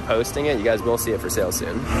I'm going to be posting it. You guys will see it for sale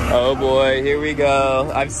soon. Oh boy, here we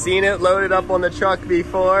go. I've seen it loaded up on the truck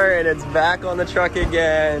before, and it's back on the truck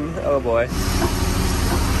again. Oh boy.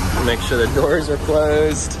 Make sure the doors are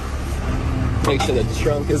closed. Make sure the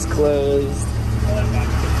trunk is closed.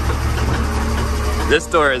 This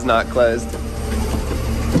door is not closed.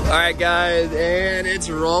 All right, guys, and it's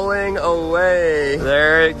rolling away.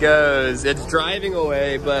 There it goes. It's driving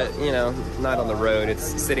away, but you know, not on the road.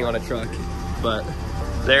 It's sitting on a truck, but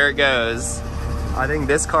there it goes. I think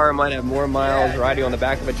this car might have more miles riding on the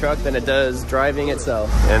back of a truck than it does driving itself.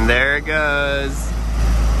 And there it goes.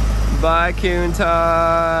 Bye,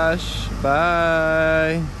 countach.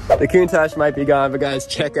 Bye. The countach might be gone, but guys,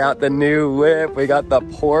 check out the new whip. We got the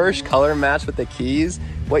Porsche color match with the keys.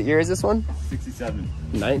 What year is this one? 67.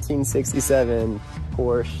 1967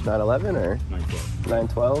 Porsche 911 or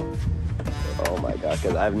 912? Oh my gosh,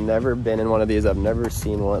 guys, I've never been in one of these. I've never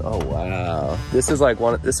seen one. Oh wow. This is like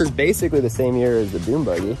this is basically the same year as the dune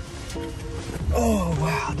buggy. Oh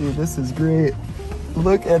wow, dude, this is great.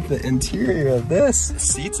 Look at the interior of this.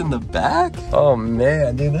 Seats in the back. Oh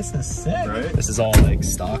man, dude, this is sick. Right? This is all like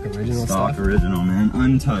stock original stuff. Stock original, man.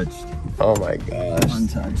 Untouched. Oh my gosh.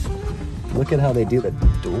 Untouched. Look at how they do the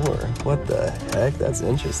door. What the heck? That's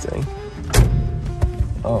interesting.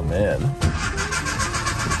 Oh man.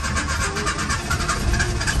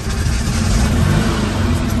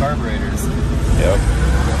 These carburetors. Yep.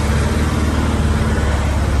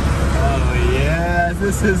 Oh yeah,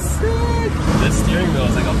 this is sick. This steering wheel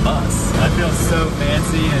is like a bus. I feel so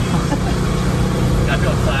fancy and I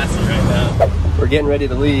feel classy right now. we're getting ready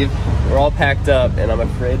to leave. We're all packed up, and I'm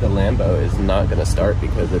afraid the Lambo is not gonna start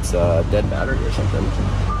because it's a dead battery or something.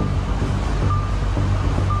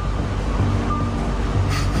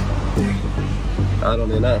 I don't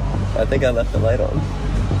even know. I think I left the light on.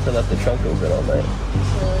 I left the trunk open all night.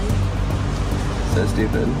 Really? So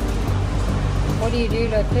stupid. What do you do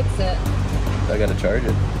to fix it? I gotta charge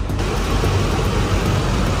it.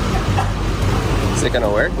 Is it gonna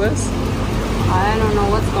work, Liz? I don't know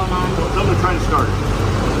what's going on. I'm gonna try to start it.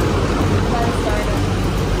 Try to start it.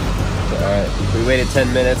 Alright, we waited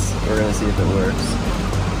 10 minutes. We're gonna see if it works.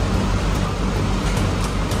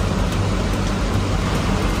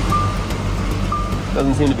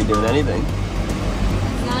 Doesn't seem to be doing anything.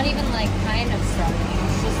 It's not even like kind of starting.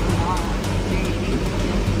 It's just not.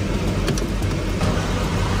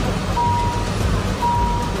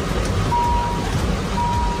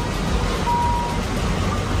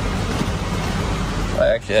 I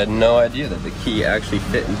actually had no idea that the key actually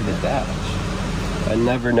fit into the dash. I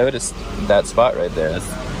never noticed that spot right there. That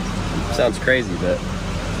sounds crazy, but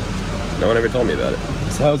no one ever told me about it.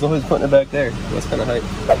 So I was always putting it back there. That's kind of hype.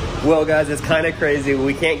 Well, guys, it's kind of crazy.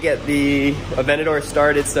 We can't get the aventador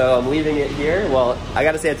started, so I'm leaving it here. Well, I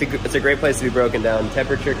gotta say it's a great place to be broken down.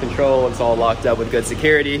 Temperature control, it's all locked up with good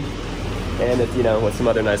security. And it's, you know, with some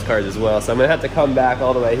other nice cars as well. So I'm gonna have to come back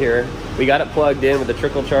all the way here. We got it plugged in with a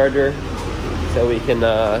trickle charger so we can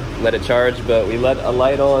let it charge, but we let a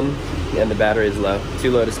light on and the battery is low.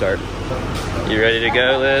 Too low to start. You ready to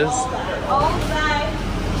go, Liz? All back.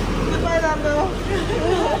 Goodbye,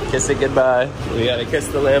 Lambo. Kiss it goodbye. We gotta kiss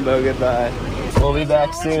the Lambo goodbye. We'll be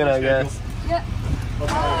back soon, I guess. Yep.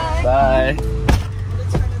 Bye.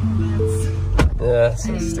 Yeah,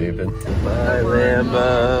 so stupid. Bye,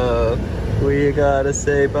 Lambo. We gotta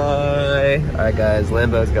say bye. Alright, guys,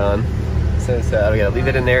 Lambo's gone. So sad. We gotta leave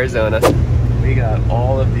it in Arizona. We got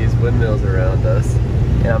all of these windmills around us.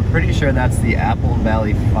 And I'm pretty sure that's the Apple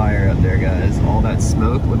Valley fire up there, guys. All that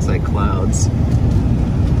smoke looks like clouds.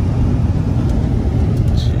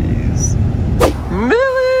 Jeez.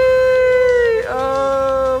 Millie!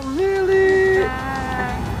 Oh, Millie!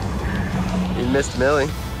 You missed Millie.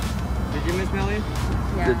 Did you miss Millie?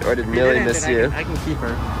 Yeah. Or did Millie miss you? I can keep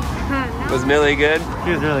her. No. Was Millie good?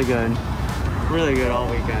 She was really good. Really good all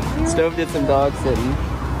weekend. Stove did some dog sitting.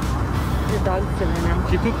 The dog's sitting now.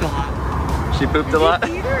 She pooped a lot. She pooped a lot? Did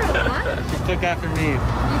you feed her a lot? She took after me. Did you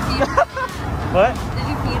feed her? What? Did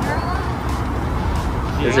you feed her a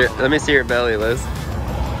lot? Is your, let me see your belly, Liz.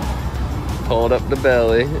 Hold up the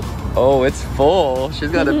belly. Oh, it's full.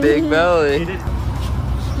 She's got a big belly. She's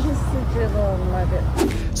such a little nugget.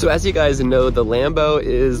 So as you guys know, the Lambo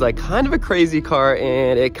is like kind of a crazy car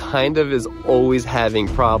and it kind of is always having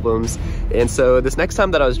problems. And so this next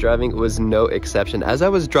time that I was driving was no exception. As I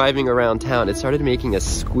was driving around town, it started making a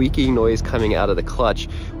squeaky noise coming out of the clutch,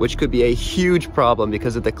 which could be a huge problem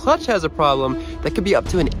because if the clutch has a problem, that could be up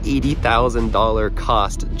to an $80,000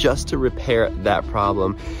 cost just to repair that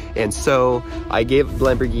problem. And so I gave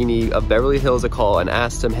Lamborghini of Beverly Hills a call and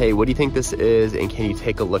asked him, hey, what do you think this is? And can you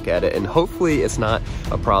take a look at it? And hopefully it's not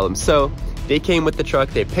a problem. So they came with the truck,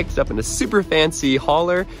 they picked it up in a super fancy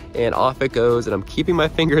hauler and off it goes. And I'm keeping my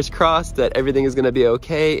fingers crossed that everything is gonna be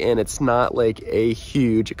okay and it's not like a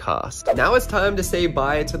huge cost. Now it's time to say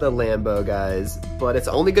bye to the Lambo, guys, but it's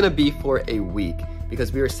only gonna be for a week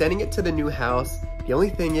because we are sending it to the new house. The only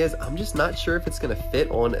thing is, I'm just not sure if it's gonna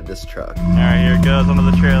fit on this truck. All right, here it goes onto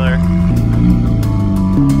the trailer.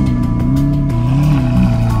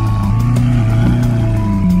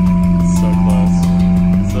 So close,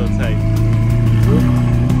 so tight.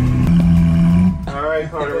 All right,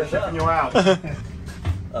 Carter, we're shipping you out.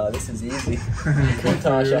 This is easy.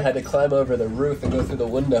 Countach, I had to climb over the roof and go through the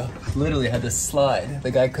window. Literally had to slide.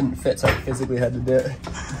 The guy couldn't fit, so I physically had to do it.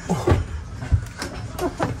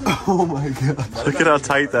 Oh my god. Look at how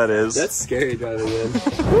tight that is. That's scary driving in.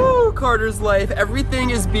 Woo, Carter's life.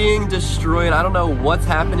 Everything is being destroyed. I don't know what's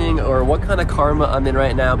happening or what kind of karma I'm in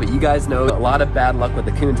right now, but you guys know a lot of bad luck with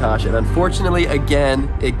the Countach, and unfortunately,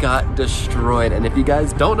 again, it got destroyed. And if you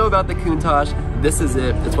guys don't know about the Countach, this is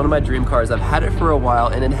it. It's one of my dream cars. I've had it for a while,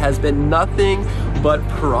 and it has been nothing but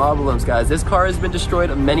problems, guys. This car has been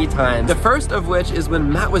destroyed many times. The first of which is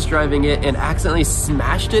when Matt was driving it and accidentally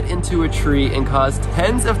smashed it into a tree and caused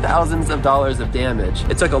tens of thousands of dollars of damage.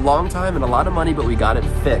 It took a long time and a lot of money, but we got it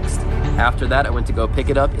fixed. After that, I went to go pick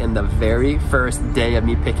it up, and the very first day of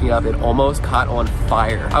me picking it up, it almost caught on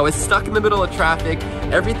fire. I was stuck in the middle of traffic.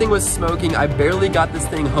 Everything was smoking. I barely got this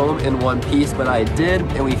thing home in one piece, but I did,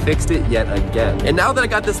 and we fixed it yet again. And now that I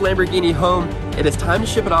got this Lamborghini home, it is time to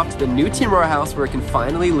ship it off to the new Team RAR house where it can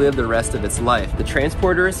finally live the rest of its life. The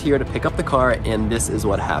transporter is here to pick up the car, and this is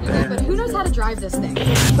what happened. But who knows how to drive this thing?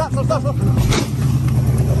 Stop.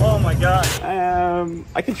 Oh my god.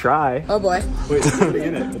 I could try. Oh boy. Wait, there's somebody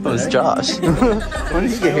in it. It was Josh. When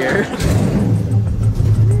did you get here?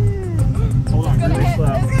 Hold on, really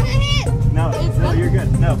slow. It's gonna hit! No, you're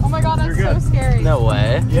good. No. Oh my god, that's you're good. so scary. No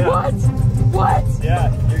way. Yeah. What? What? Yeah,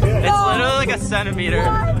 you're good. It's literally like a centimeter.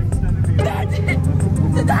 Did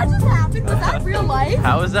that just happen? Was that real life?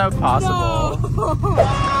 How is that possible? No.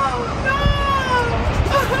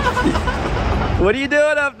 What are you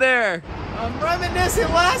doing up there? I'm reminiscing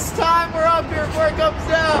last time we're up here before it comes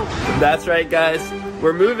down. That's right, guys.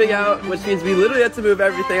 We're moving out, which means we literally have to move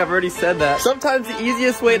everything. I've already said that. Sometimes the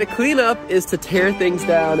easiest way to clean up is to tear things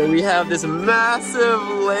down, and we have this massive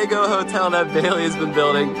Lego hotel that Bailey has been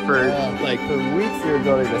building for weeks. We were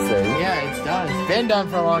building this thing. Yeah, it's done. It's been done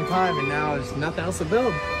for a long time, and now there's nothing else to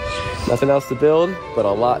build. Nothing else to build, but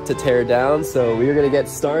a lot to tear down. So we're gonna get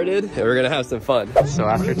started, and we're gonna have some fun. So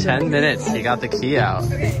after 10 minutes, he got the key out.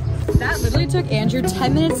 Okay. That literally took Andrew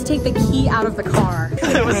 10 minutes to take the key out of the car.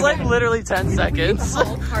 It was like literally 10 seconds.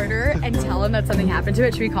 Call Carter and tell him that something happened to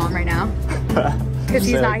it. Should we call him right now? Because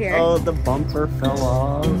he's not here. Oh, the bumper fell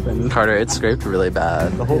off. And Carter, it scraped really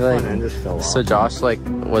bad. the whole front end just fell off. So Josh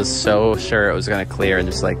was so sure it was gonna clear and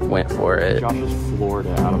just went for it. Josh just floored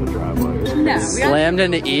it out of the driveway. No, Slammed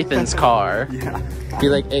into Ethan's car. Yeah.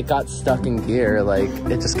 It got stuck in gear,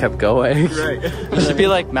 it just kept going. Right. It should be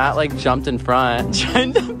like Matt jumped in front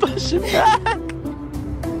trying to push it back.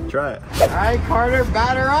 Try it. All right, Carter,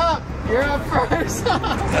 batter up. You're up first.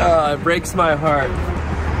 It breaks my heart.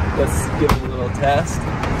 Let's give it a little test.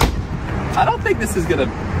 I don't think this is gonna,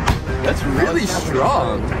 that's really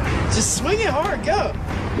strong. Just swing it hard, go.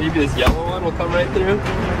 Maybe this yellow one will come right through.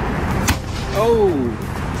 Oh.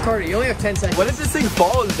 Carter, you only have 10 seconds. What if this thing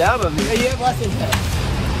falls down on me? Yeah, you have less than 10.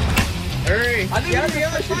 Hurry. I think you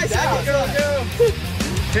have 5 seconds. Go.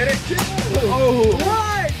 Hit it. Oh.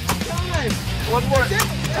 One. Time. One more.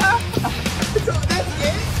 That's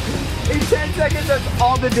it? In 10 seconds, that's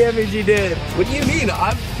all the damage you did. What do you mean?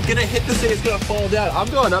 I'm gonna hit this thing, it's gonna fall down. I'm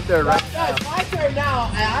going up there right now. It's my turn now,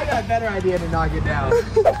 and I got a better idea to knock it down.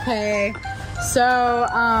 Okay. So,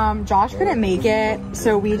 Josh couldn't make it,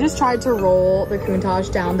 so we just tried to roll the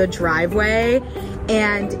countach down the driveway,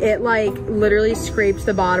 and it literally scraped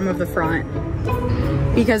the bottom of the front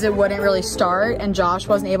because it wouldn't really start, and Josh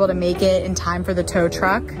wasn't able to make it in time for the tow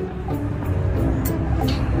truck.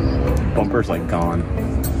 Bumper's gone.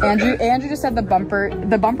 Andrew just said the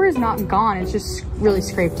bumper is not gone, it's just really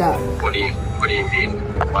scraped up. What do you mean?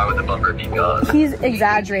 Why would the bumper be gone? He's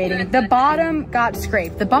exaggerating. The bottom got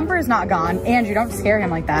scraped. The bumper is not gone. Andrew, don't scare him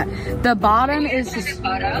like that. The bottom is just... Send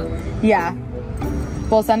a photo? Yeah.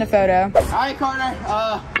 We'll send a photo. All right, Carter,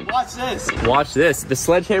 watch this. Watch this. The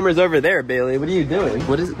sledgehammer's over there, Bailey. What are you doing?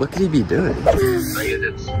 What could he be doing? Did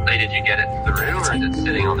you get it through, or is it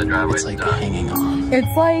sitting on the driveway? It's hanging on.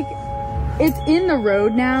 It's in the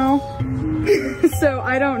road now. So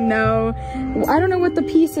I don't know what the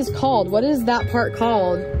piece is called. What is that part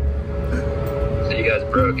called? So you guys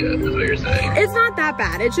broke it, is what you're saying? It's not that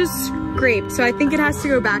bad. It just scraped. So I think it has to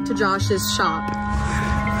go back to Josh's shop.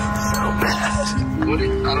 So bad. I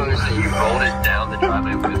don't understand. You rolled it down the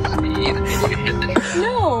driveway with speed and you hit it.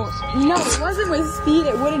 No, it wasn't with speed.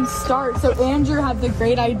 It wouldn't start. So Andrew had the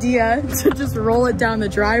great idea to just roll it down the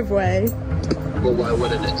driveway. Well, why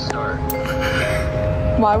wouldn't it start?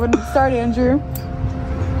 Why wouldn't it start, Andrew?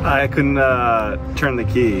 I couldn't turn the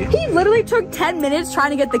key. He literally took 10 minutes trying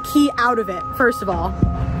to get the key out of it, first of all.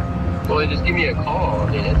 Well, just give me a call. I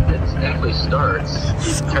mean, it definitely starts.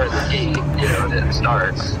 You turn the key, and it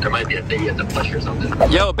starts. There might be a thing you have to push or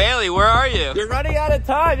something. Yo, Bailey, where are you? You're running out of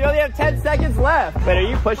time. You only have 10 seconds left. Wait, are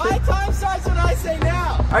you pushing? My time starts when I say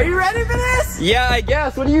now. Are you ready for this? Yeah, I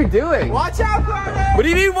guess. What are you doing? Watch out, Carter. What do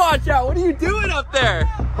you mean, watch out? What are you doing up there?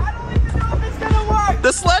 I don't even know if it's gonna work.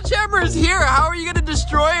 The sledgehammer is here. How are you gonna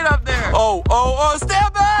destroy it up there? Oh,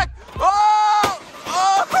 stand back!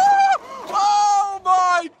 Oh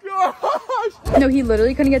my gosh! No, he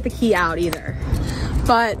literally couldn't get the key out either.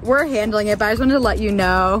 But we're handling it, but I just wanted to let you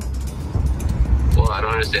know. Well, I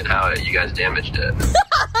don't understand how you guys damaged it.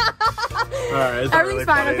 Alright, everything's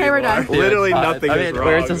fine. Okay, we're done. Literally nothing is wrong.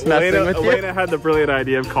 We're just messing with you. Elena had the brilliant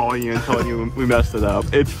idea of calling you and telling you we messed it up.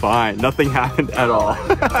 It's fine. Nothing happened at all.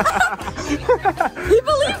 He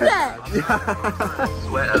believes it.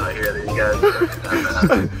 Sweat out here, these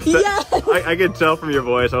guys. Yeah. I could tell from your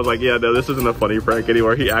voice. I was like, yeah, no, this isn't a funny prank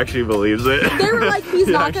anymore. He actually believes it. They were like, he's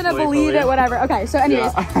not gonna believe it, whatever. Okay, so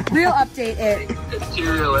anyways, real update is. It's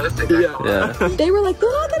too realistic. Yeah. They were like,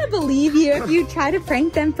 they're not gonna believe you if you try to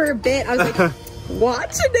prank them for a bit. I was like,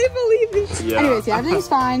 what? Should they believe me? Yeah. Anyways, yeah, everything's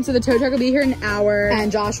fine. So the tow truck will be here in an hour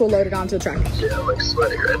and Josh will load it onto the truck. Yeah, I'm like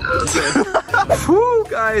sweating right now. Whew,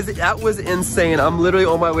 guys, that was insane. I'm literally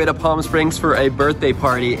on my way to Palm Springs for a birthday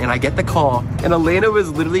party and I get the call and Elena was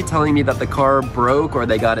literally telling me that the car broke or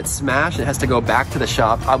they got it smashed and it has to go back to the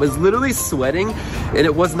shop. I was literally sweating and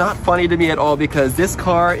it was not funny to me at all because this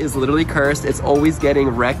car is literally cursed. It's always getting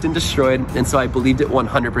wrecked and destroyed, and so I believed it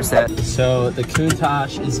 100%. So the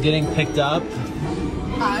Countach is getting picked up.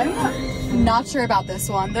 I'm not sure about this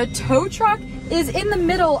one. The tow truck is in the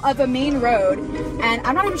middle of a main road, and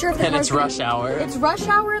I'm not even sure if the And it's rush hour. It's rush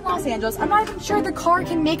hour in Los Angeles. I'm not even sure the car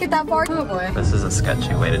can make it that far. Oh boy. This is a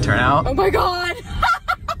sketchy way to turn out. Oh my god.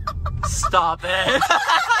 Stop it.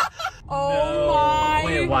 Oh my.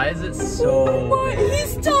 Wait, why is it so Oh my, he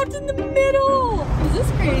stopped in the middle. Is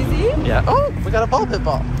this crazy? Yeah. Oh, we got a ball pit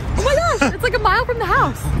ball. Oh my gosh, it's like a mile from the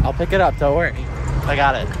house. I'll pick it up, don't worry. I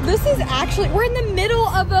got it. This is actually, we're in the middle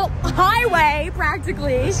of a highway,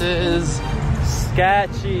 practically. This is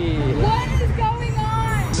sketchy. What is going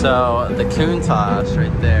on? So the Countach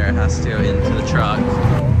right there has to go into the truck. Oh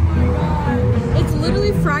my god. It's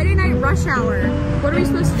literally Friday night rush hour. What are we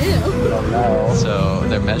supposed to do? I don't know. So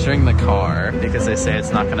they're measuring the car because they say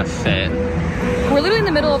it's not gonna fit. We're literally in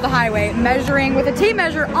the middle of the highway, measuring with a tape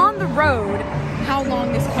measure on the road how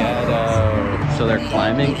long this car is. So they're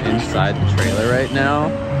climbing inside the trailer right now.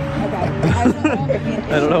 Okay.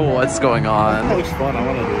 I don't know what's going on. That looks fun. I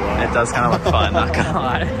want to do that. It does kind of look fun, not gonna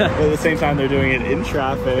lie. But at the same time, they're doing it in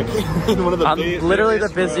traffic. In one of the literally the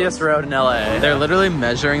busiest road in LA. They're literally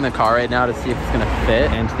measuring the car right now to see if it's gonna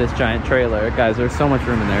fit into this giant trailer. Guys, there's so much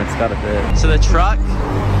room in there, it's gotta fit. So the truck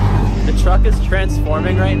is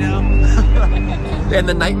transforming right now. And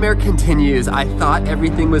the nightmare continues. I thought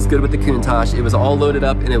everything was good with the Countach. It was all loaded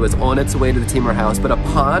up and it was on its way to the team RAR house. But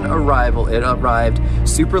upon arrival, it arrived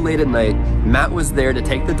super late at night. Matt was there to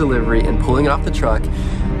take the delivery and pulling it off the truck.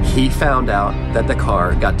 He found out that the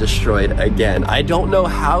car got destroyed again. I don't know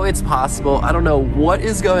how it's possible. I don't know what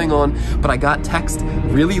is going on, but I got text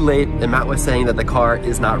really late and Matt was saying that the car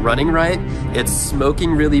is not running right. It's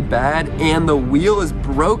smoking really bad and the wheel is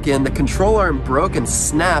broken. The control arm broke and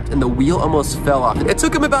snapped and the wheel almost fell off. It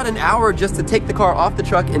took him about an hour just to take the car off the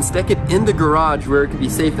truck and stick it in the garage where it could be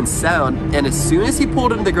safe and sound. And as soon as he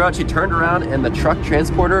pulled it in the garage, he turned around and the truck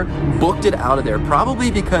transporter booked it out of there. Probably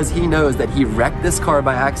because he knows that he wrecked this car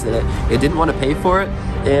by accident. It didn't want to pay for it.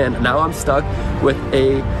 And now I'm stuck with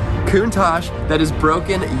a Countach that is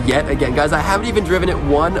broken yet again. Guys, I haven't even driven it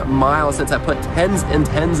 1 mile since I put tens and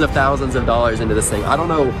tens of thousands of dollars into this thing. I don't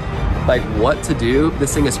know like what to do.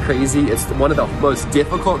 This thing is crazy. It's one of the most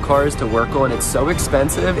difficult cars to work on. It's so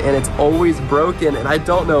expensive and it's always broken and I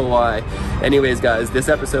don't know why. Anyways, guys, this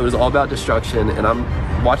episode is all about destruction and I'm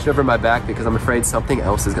watching over my back because I'm afraid something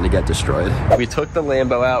else is gonna get destroyed. We took the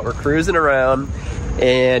Lambo out, we're cruising around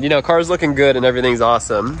and you know, car's looking good and everything's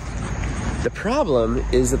awesome. The problem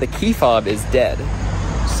is that the key fob is dead.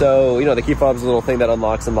 So, you know, the key fob is a little thing that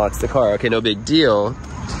unlocks and locks the car. Okay, no big deal.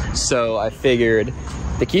 So I figured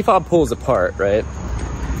the key fob pulls apart, right?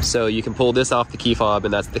 So you can pull this off the key fob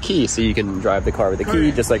and that's the key. So you can drive the car with the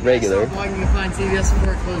key just like regular.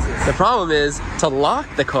 The problem is to lock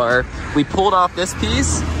the car, we pulled off this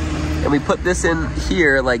piece and we put this in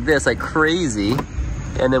here like this, like crazy.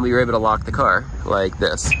 And then we were able to lock the car like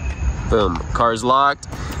this. Boom, car's locked,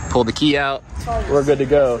 pull the key out, we're good to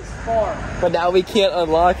go. But now we can't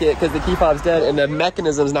unlock it because the key fob's dead and the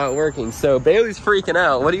mechanism's not working. So Bailey's freaking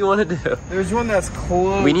out. What do you want to do? There's one that's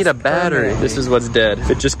closed. We need a battery. This is what's dead. If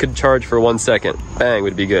it just could charge for 1 second, bang,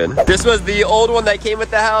 would be good. This was the old one that came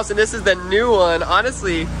with the house and this is the new one.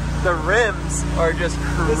 Honestly, the rims are just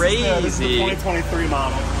crazy. This is the 2023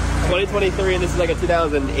 model. 2023 and this is like a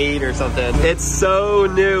 2008 or something. It's so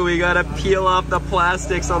new. We gotta peel off the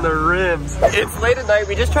plastics on the rims. It's late at night.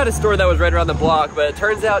 We just tried a store that was right around the block, but it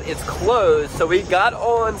turns out it's closed. So we got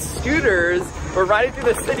on scooters. We're riding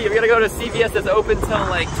through the city. We gotta go to CVS that's open till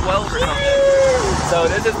like 12 or something. So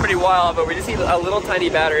this is pretty wild, but we just need a little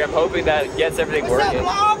tiny battery. I'm hoping that gets everything working.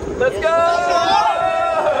 Let's go!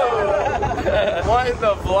 What is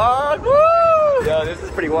the vlog? Woo! Yo, this is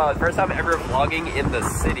pretty wild. First time ever vlogging in the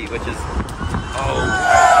city, which is,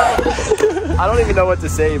 oh. I don't even know what to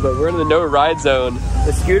say, but we're in the no ride zone.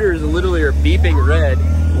 The scooters literally are beeping red.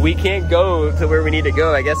 We can't go to where we need to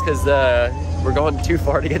go, I guess because we're going too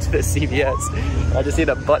far to get to the CVS. I just need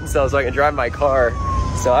a button cell so I can drive my car.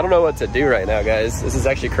 So I don't know what to do right now, guys. This is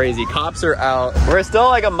actually crazy. Cops are out. We're still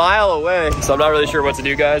like a mile away, so I'm not really sure what to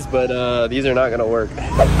do, guys, but these are not gonna work.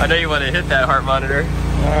 I know you want to hit that heart monitor.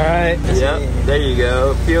 All right. Yep, there you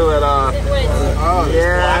go. Peel it off. Oh,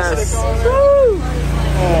 yes. Woo!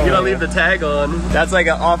 You don't leave the tag on. That's like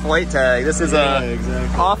an off-white tag. This is a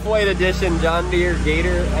off-white edition John Deere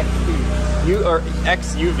Gator XP. Or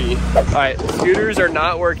XUV. All right, scooters are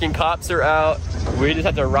not working. Cops are out. We just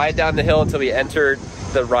have to ride down the hill until we enter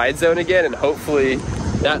the ride zone again, and hopefully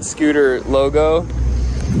that scooter logo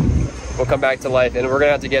will come back to life, and we're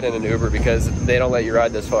gonna have to get in an Uber because they don't let you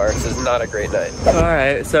ride this far. This is not a great night. All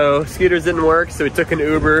right, so scooters didn't work, so we took an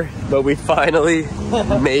Uber, but we finally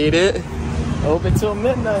made it. Open till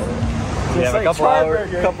midnight. We have like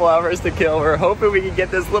a couple hours to kill. We're hoping we can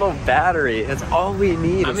get this little battery. That's all we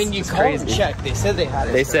need. I mean, you called and checked. They said they had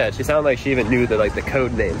it. They said. She sounded like she even knew the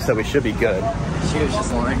code name, so we should be good. She was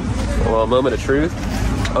just lying. Well, a moment of truth.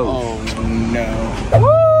 Oh no.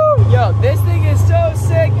 Woo! Yo, this thing is so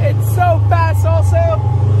sick. It's so fast also.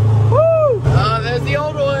 Woo! Oh, there's the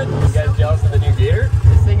old one. You guys jealous of the new Gator?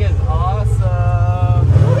 This thing is awesome.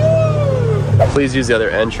 Woo! Please use the other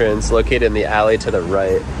entrance located in the alley to the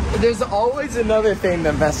right. There's always another thing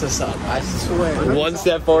that messes us up, I swear. One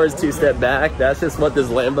step forward, two step back. That's just what this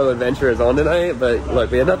Lambo adventure is on tonight. But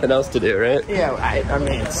look, we have nothing else to do, right? Yeah, I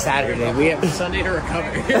mean, it's Saturday. We have Sunday to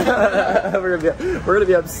recover. we're gonna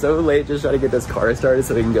be up so late just trying to get this car started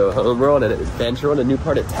so we can go home. We're on an adventure, we're on a new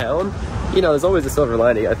part of town. You know, there's always a silver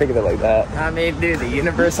lining. I think of it like that. I mean, dude, the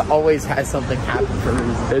universe always has something happen for a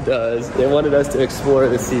reason. It does. They wanted us to explore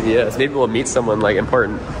the CVS. Maybe we'll meet someone like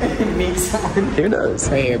important. Meet someone. Who knows?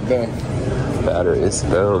 Right here, boom. Batteries.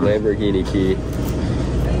 Boom. Lamborghini key.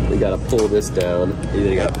 We gotta pull this down.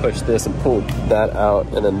 You gotta push this and pull that out,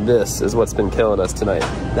 and then this is what's been killing us tonight.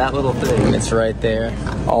 That little thing. It's right there.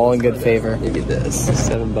 All in good favor. Look at this.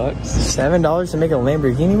 $7. $7 to make a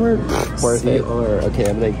Lamborghini work? Worth it. Okay,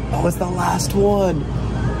 I'm like, oh, it's the last one.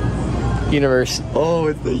 Universe. Oh,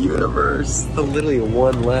 it's the universe. The literally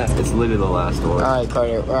one left. It's literally the last one. All right,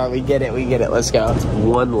 Carter. All right, we get it. We get it. Let's go.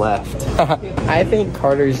 One left. I think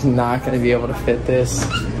Carter's not going to be able to fit this.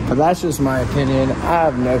 But that's just my opinion. I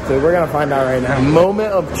have no clue. We're going to find out right now.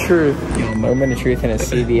 Moment of truth. Moment of truth in a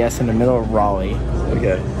CVS in the middle of Raleigh.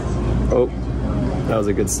 Okay. Oh, that was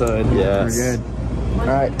a good sign. Yes. We're good. All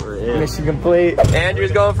right. We're in. Mission complete.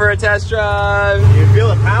 Andrew's going for a test drive. You feel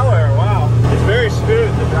the power. Wow. It's very smooth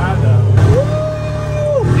to drive though.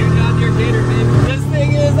 This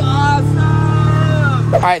thing is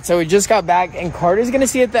awesome! All right, so we just got back, and Carter's gonna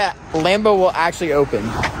see if that Lambo will actually open.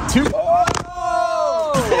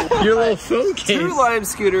 Your little phone case. 2 Lime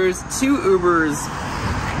scooters, 2 Ubers.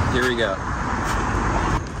 Here we go.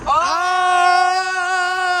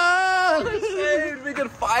 We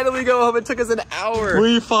could finally go home. It took us an hour.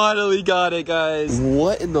 We finally got it, guys.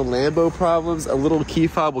 What in the Lambo problems? A little key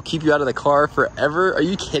fob will keep you out of the car forever? Are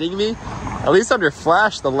you kidding me? At least under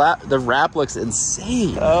flash, the wrap looks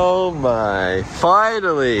insane. Oh my,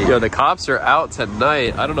 finally. Yo, the cops are out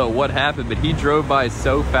tonight. I don't know what happened, but he drove by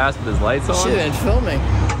so fast with his lights on. Should have been filming.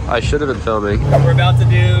 I should have been filming. We're about to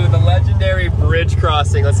do the legendary bridge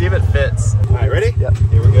crossing. Let's see if it fits. All right, ready? Yep.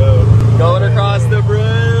 Here we go. Going across the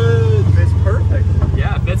bridge. It's perfect.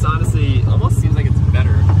 Yeah, it fits honestly, almost seems like it's better.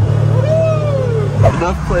 Woo!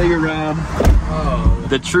 Enough playing around. Oh.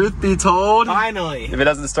 The truth be told. Finally. If it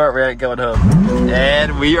doesn't start, we ain't going home.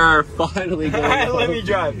 And we are finally going home. Let me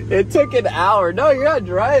drive. It took an hour. No, you're not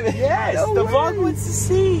driving. Yes, no the vlog wants to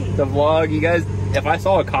see. The vlog, you guys, if I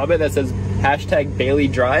saw a comment that says hashtag Bailey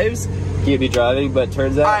drives, he'd be driving, but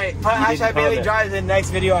turns out. All right, put hashtag Bailey drives in next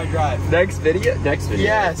video I drive. Next video? Next video.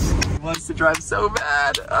 Yes. Wants to drive so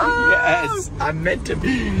bad. Oh. Yes, I'm meant to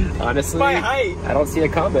be. Honestly, my height. I don't see a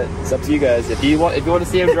comment. It's up to you guys. If you want to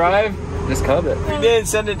see him drive, just comment. We did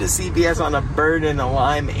send it to CBS on a Bird and a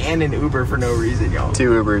Lime and an Uber for no reason, y'all.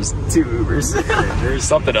 2 Ubers. 2 Ubers. There's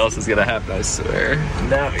something else is gonna happen, I swear.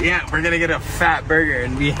 No, yeah, we're gonna get a fat burger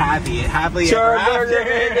and be happy. Happily ever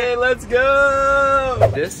Charburger, after. let's go!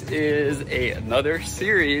 This is another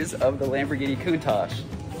series of the Lamborghini Countach.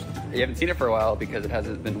 You haven't seen it for a while because it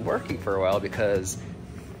hasn't been working for a while because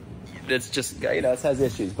it's just, you know, it has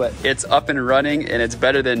issues, but it's up and running and it's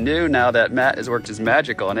better than new now that Matt has worked his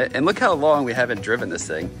magic on it. And look how long we haven't driven this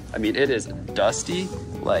thing. I mean, it is dusty,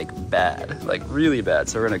 like bad, like really bad.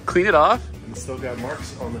 So we're gonna clean it off, And still got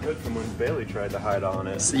marks on the hood from when Bailey tried to hide on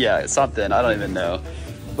it. Yeah, something, I don't even know.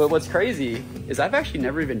 But what's crazy is I've actually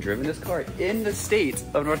never even driven this car in the state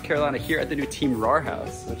of North Carolina here at the new Team RAR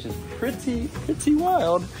house, which is pretty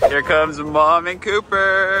wild. Here comes Mom and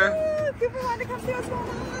Cooper. Cooper wanted to come see what's going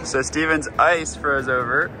on. So Steven's ice froze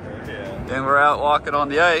over, and we're out walking on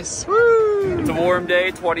the ice. Woo! It's a warm day,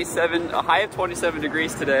 a high of 27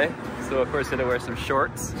 degrees today. So of course I had to wear some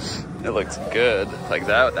shorts. It looks good, like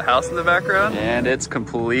that with the house in the background. And it's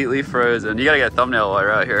completely frozen. You gotta get a thumbnail while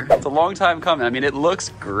you're out here. It's a long time coming. I mean, it looks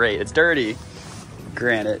great. It's dirty,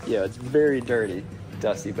 granted. Yeah, it's very dirty,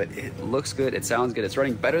 dusty, but it looks good. It sounds good. It's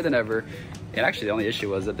running better than ever. And actually the only issue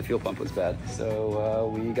was that the fuel pump was bad.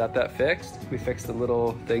 So we got that fixed. We fixed the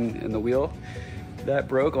little thing in the wheel that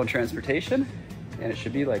broke on transportation. And it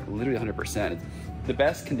should be like literally 100%. It's the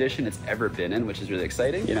best condition it's ever been in, which is really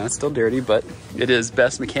exciting. You know, it's still dirty, but it is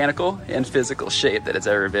best mechanical and physical shape that it's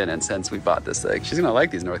ever been in since we bought this thing. She's gonna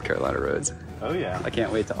like these North Carolina roads. Oh yeah. I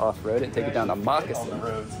can't wait to off-road it and take it down to Moccasin. On the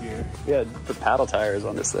roads here. Yeah, put paddle tires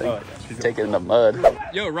on this thing. Oh, yeah. Take it in the mud.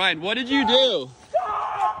 Yo, Ryan, what did you do?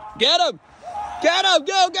 Get him! Get him!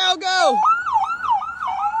 Go, go, go!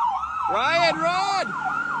 Ryan, run!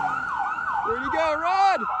 Where'd you go,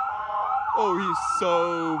 run? Oh, he's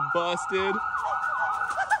so busted.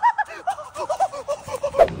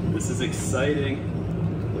 This is exciting.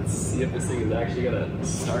 Let's see if this thing is actually gonna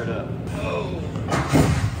start up. Oh,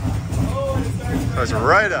 it starts. Goes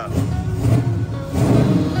right up.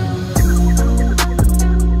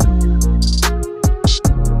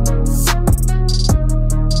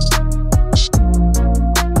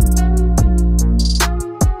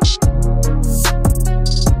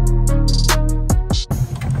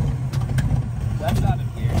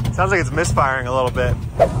 Sounds like it's misfiring a little bit.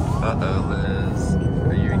 Uh-oh, Liz.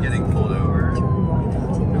 Are you getting pulled over?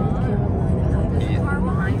 There's a car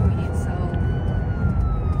behind me, so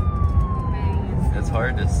maybe It's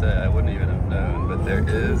hard to say. I wouldn't even have known, but there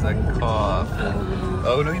is a cop.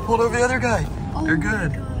 Oh no, he pulled over the other guy. You're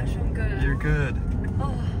good. Gosh, I'm good. You're good.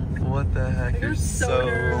 Oh, What the heck? You're so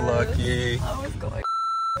lucky. I was going.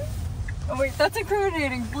 Oh wait, that's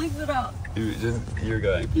incriminating. Bleep it out. You're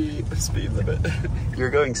going speed limit. You're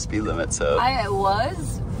going speed limit, so. I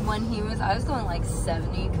was when I was going like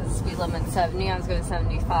 70 because speed limit's 70. I was going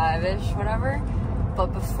 75-ish, whatever.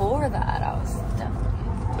 But before that, I was definitely.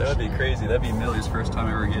 That would be crazy. That'd be Millie's first time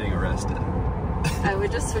ever getting arrested. I would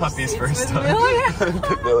just switch Puppy's seats first with time. Millie.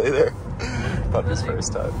 Put Millie there. Puppy's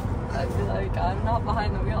first time. I'd be like, I'm not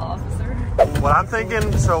behind the wheel, officer. What I'm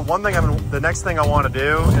thinking, so one thing the next thing I want to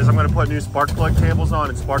do is I'm going to put new spark plug cables on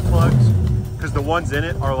and spark plugs, because the ones in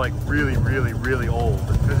it are like really old,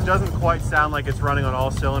 because it doesn't quite sound like it's running on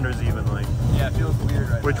all cylinders evenly. Yeah, it feels weird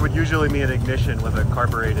right Which would usually mean an ignition with a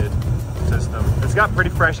carbureted system. It's got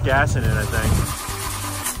pretty fresh gas in it, I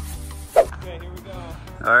think. Okay, here we go.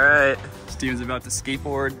 All right, Steven's about to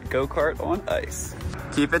skateboard go-kart on ice.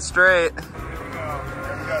 Keep it straight. There we go.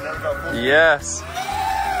 Yes.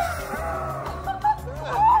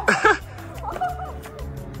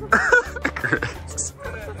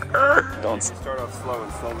 Don't start off slow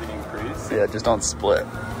and slowly increase. Yeah, just don't split.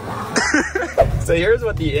 So here's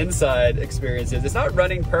what the inside experience is. It's not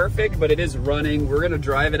running perfect, but it is running. We're gonna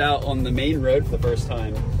drive it out on the main road for the first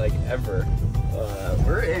time, like ever.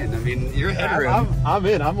 We're in. I mean, your headroom. I'm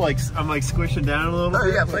in. I'm like squishing down a little bit. Oh,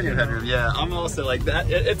 you got plenty of headroom. Yeah, I'm also like that.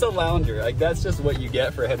 It's a lounger. Like that's just what you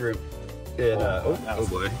get for headroom. In, oh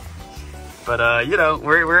boy. But you know,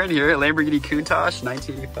 we're in here. Lamborghini Countach,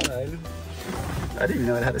 1985. I didn't even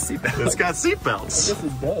know it had a seatbelt. It's got seatbelts. I guess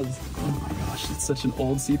it does. Oh my gosh, it's such an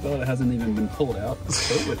old seatbelt. It hasn't even been pulled out.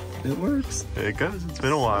 So it works. It goes. It's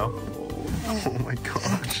been a while. Oh my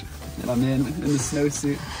gosh. And I'm in the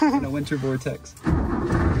snowsuit in a winter vortex. Oh,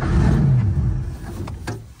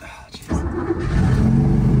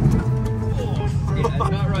 yeah,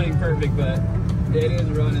 it's not running perfect, but it is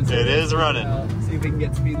running. So it is running. See if we can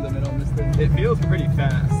get speed limit on this thing. It feels pretty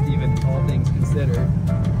fast, even all things considered.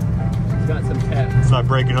 It's got some tech. It's not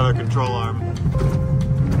breaking another control arm.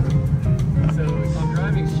 So I'm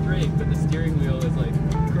driving straight, but the steering wheel is like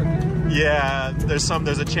crooked. Yeah, there's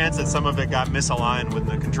a chance that some of it got misaligned when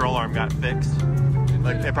the control arm got fixed.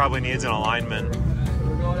 Like it probably needs an alignment.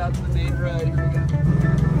 We're going out to the main road. Here we go.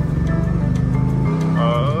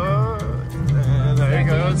 And there you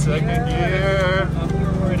go, second gear. I'm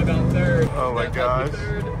more worried about third. Oh my gosh.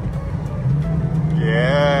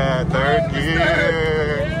 Yeah, third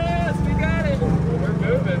gear. Yes, we got it. We're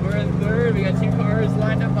moving. We're in third. We got two cars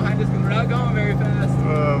lined up behind us, but we're not going very fast.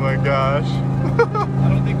 Oh my gosh. I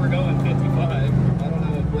don't think we're going 55. I don't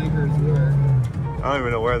know if blinkers work. I don't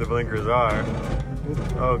even know where the blinkers are.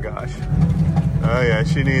 Oh gosh. Oh yeah,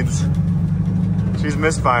 she's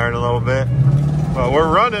misfiring a little bit. But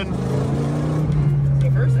we're running.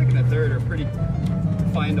 So first, second, and third are pretty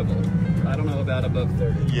findable. I don't know about above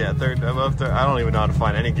 30. Yeah, above 30. I don't even know how to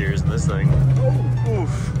find any gears in this thing. Oh,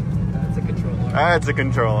 oof. That's a control arm. That's a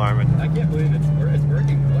control arm. I can't believe it's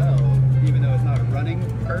working well, even though it's not running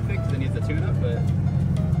perfect. It needs a tune-up, but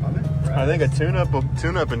I'm impressed. I think a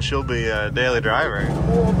tune-up and she'll be a daily driver.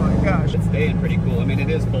 Oh my gosh. It's staying pretty cool. I mean, it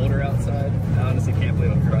is colder outside. I honestly can't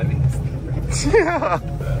believe I'm driving this thing right now. Yeah.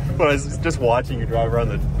 But I was just watching you drive around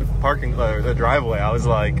the driveway. I was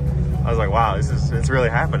like, wow, it's really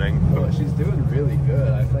happening. Well, she's doing really good.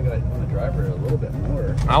 I feel like I want to drive her a little bit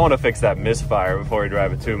more. I want to fix that misfire before we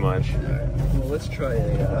drive it too much. All right. Well, let's try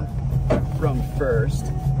a from first.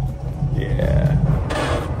 Yeah.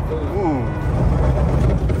 Ooh.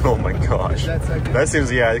 Oh my gosh. That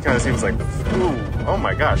seems, yeah, it kind of seems like, ooh. Oh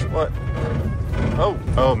my gosh, what?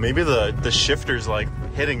 Oh, maybe the shifter's like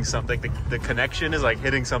hitting something. The connection is like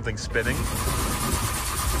hitting something spinning.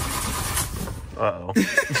 Uh-oh. We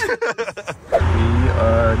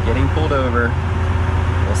are getting pulled over.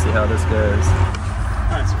 We'll see how this goes.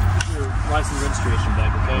 Alright, so your license registration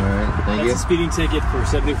back, okay? Alright, thank you. That's a speeding ticket for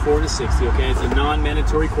 74 to 60, okay? It's a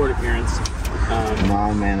non-mandatory court appearance.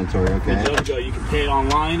 Non-mandatory, okay. You can pay it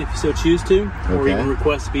online if you so choose to, or you can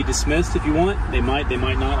request to be dismissed if you want. They might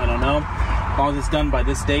not, I don't know. As long as it's done by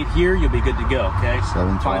this date here, you'll be good to go, okay?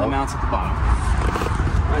 712. Fine amounts at the bottom.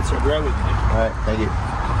 Alright, sir, be right with me. Alright, thank you.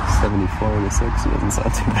 74 to 60 doesn't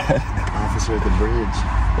sound too bad. Officer at the bridge.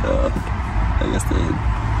 I guess they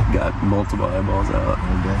got multiple eyeballs out.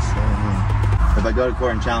 I guess so, yeah. If I go to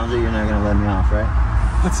court and challenge it, you're not going to let me off, right?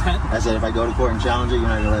 What's that? I said if I go to court and challenge it, you're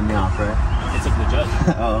not going to let me off, right? It's up to the judge.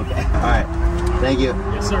 Oh, okay. Alright. Thank you.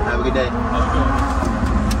 Yes, sir. Have a good day.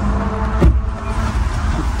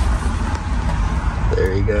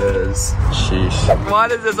 There he goes. Sheesh. Why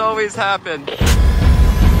does this always happen?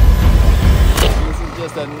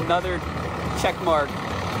 Just another check mark,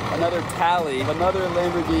 another tally, another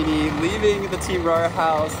Lamborghini leaving the Team RAR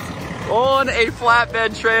house on a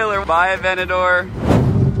flatbed trailer by Aventador.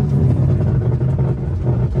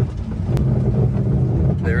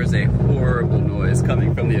 There is a horrible noise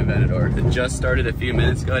coming from the Aventador. It just started a few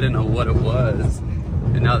minutes ago. I didn't know what it was.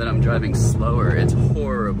 And now that I'm driving slower, it's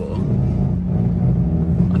horrible.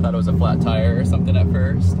 I thought it was a flat tire or something at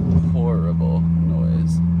first. Horrible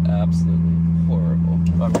noise. Absolutely horrible.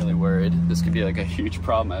 I'm really worried. This could be like a huge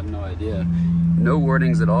problem. I have no idea. No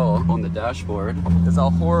warnings at all on the dashboard. There's a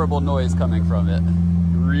horrible noise coming from it.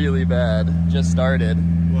 Really bad. Just started.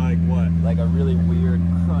 Like what? Like a really weird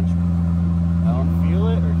crunch. I don't feel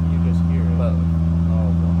it, or can you just hear it? Both.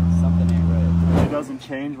 Oh boy, something ain't right. It doesn't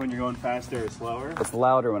change when you're going faster or slower? It's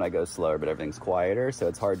louder when I go slower, but everything's quieter, so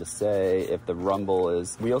it's hard to say if the rumble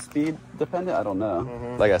is wheel speed dependent. I don't know.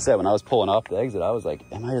 Like I said, when I was pulling off the exit, I was like,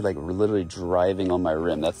 am I like literally driving on my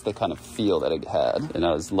rim? That's the kind of feel that it had. And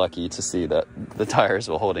I was lucky to see that the tires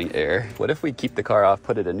were holding air. What if we keep the car off,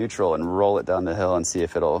 put it in neutral, and roll it down the hill and see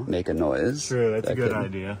if it'll make a noise? True, that's a good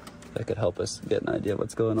idea. That could help us get an idea of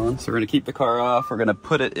what's going on. So we're gonna keep the car off. We're gonna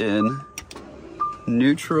put it in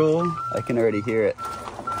neutral. I can already hear it.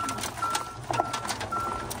 What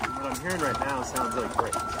I'm hearing right now sounds like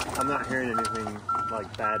brakes. I'm not hearing anything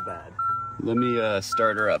like bad. Let me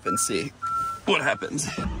start her up and see what happens.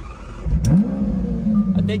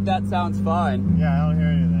 I think that sounds fine. Yeah, I don't hear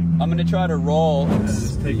anything. I'm gonna try to roll. Let's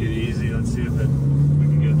just take it easy. Let's see if we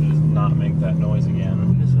can get this not make that noise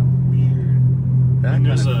again. It's a weird. That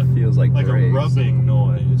kind of feels like a rubbing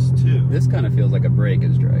noise too. This kind of feels like a brake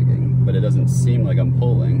is dragging, but it doesn't seem like I'm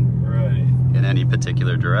pulling. Right. In any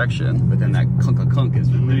particular direction. But then that clunk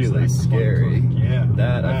is really scary. Clunk. Yeah.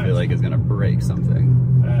 That I feel like is gonna break something.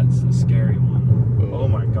 That's a scary one. Oh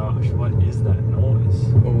my gosh, what is that noise?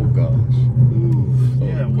 Oh gosh. Ooh.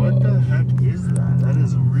 Yeah, what the heck is that? That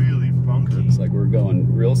is really funky. It's like we're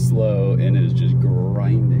going real slow and it is just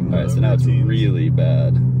grinding. Alright, so now it's really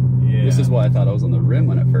bad. Yeah. This is why I thought I was on the rim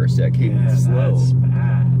when at first. I came slow. That's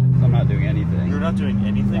bad. I'm not doing anything. You're not doing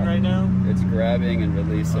anything right now? It's grabbing and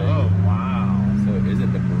releasing. Oh wow. So is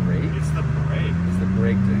it the brake? It's the brake. Is the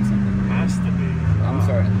brake doing something? It has to be. I'm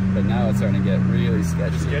sorry, but now it's starting to get really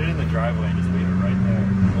sketchy. Just get it in the driveway and just leave it right there.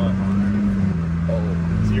 What? Oh.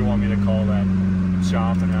 So you want me to call that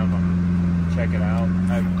shop and have them check it out?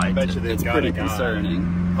 I bet you they've got a guy. It's pretty concerning.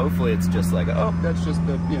 Hopefully it's just like, oh, that's just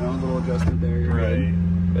the, little adjustment there. Right.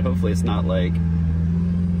 But hopefully it's not like,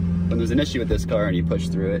 when there's an issue with this car and you push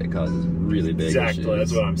through it, it causes really big issues. Exactly,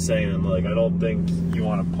 that's what I'm saying. Like, I don't think you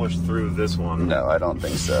want to push through this one. No, I don't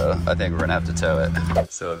think so. I think we're gonna have to tow it.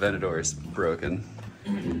 So Aventador is broken.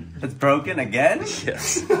 It's broken again?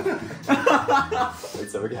 Yes.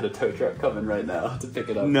 So we got a tow truck coming right now to pick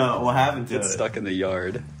it up. No, what happened to it? It's stuck in the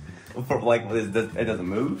yard. For, like, it doesn't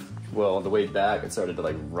move? Well, on the way back, it started to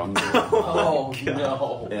like rumble. Oh,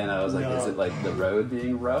 no. And I was like, is it like the road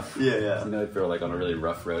being rough? Yeah, yeah. You know, if you're like on a really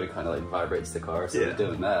rough road, it kind of like vibrates the car. So yeah. it was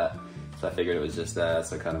doing that. So I figured it was just that.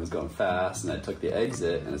 So I kind of was going fast, and I took the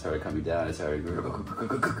exit, and it started coming down. It started. And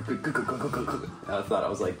I thought I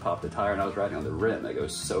was like popped a tire, and I was riding on the rim. Like it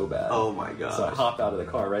was so bad. Oh my god. So I hopped out of the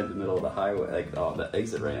car right in the middle of the highway, like on the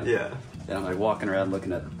exit ramp. Yeah. And I'm like walking around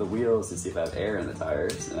looking at the wheels to see if I have air in the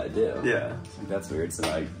tires, and I do. Yeah. Like, that's weird. So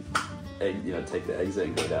I, you know, take the exit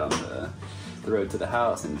and go down the road to the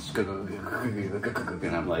house, and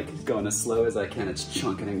and I'm like going as slow as I can. It's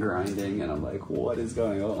chunking and grinding, and I'm like, what is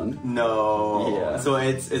going on? No. Yeah. So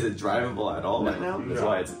is it drivable at all no, right now? That's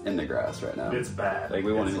why it's in the grass right now. It's bad. Like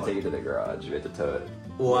we won't even take it to the garage. We have to tow it.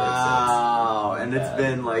 Wow. And it's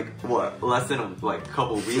been like what, less than like a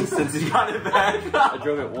couple weeks since you got it back? I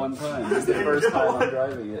drove it one time. It's the first time I'm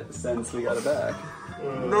driving it since we got it back.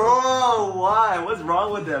 No, why? What's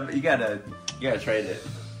wrong with them? You gotta trade it.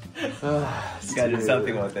 You gotta do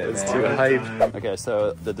something with it, It's man. too hype. Okay,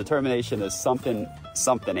 so the determination is something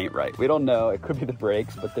ain't right. We don't know. It could be the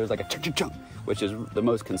brakes, but there's like a chunk, which is the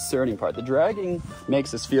most concerning part. The dragging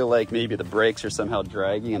makes us feel like maybe the brakes are somehow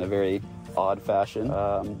dragging in a very odd fashion,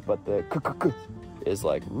 but the is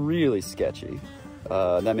like really sketchy.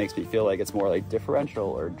 That makes me feel like it's more like differential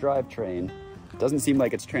or drivetrain. Doesn't seem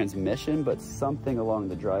like it's transmission, but something along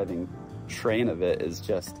the driving train of it is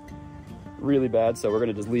just really bad. So we're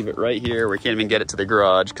gonna just leave it right here. We can't even get it to the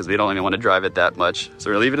garage because we don't even want to drive it that much. So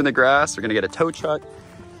we're gonna leave it in the grass. We're gonna get a tow truck,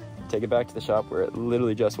 take it back to the shop where it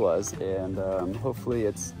literally just was, and hopefully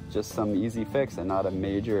it's just some easy fix and not a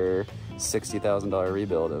major $60,000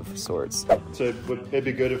 rebuild of sorts. So would it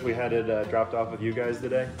be good if we had it dropped off with you guys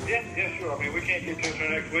today? Yeah, sure. I mean, we can't get to it until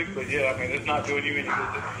next week, but yeah, I mean, it's not doing you any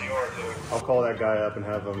business in New York, so. I'll call that guy up and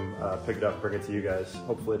have him pick it up, bring it to you guys,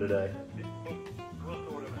 hopefully today.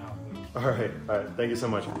 All right. Thank you so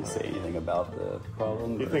much. Did you say anything about the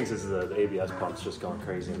problem? He thinks this is the ABS pump's just going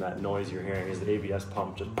crazy, and that noise you're hearing is the ABS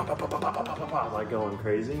pump just like going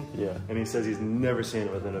crazy. Yeah. And he says he's never seen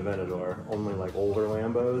it with an Aventador, only like older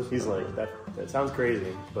Lambos. He's like, that sounds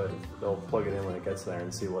crazy, but they'll plug it in when it gets there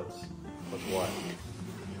and see what's what.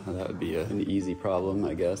 Well, that would be an easy problem,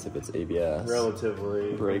 I guess, if it's ABS.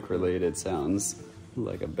 Relatively. Brake related sounds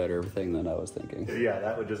like a better thing than I was thinking. Yeah,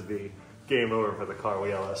 that would just be game over for the car.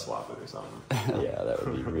 We LS swap it or something. Yeah, that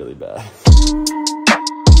would be really bad.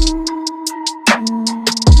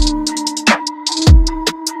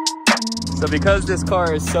 So because this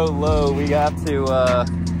car is so low, we have to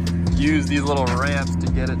use these little ramps to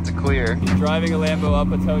get it to clear. Driving a Lambo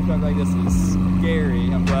up a tow truck like this is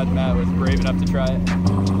scary. I'm glad Matt was brave enough to try it.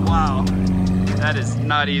 Wow, that is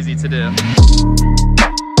not easy to do.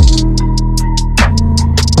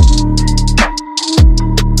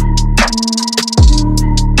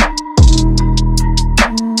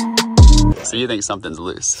 So you think something's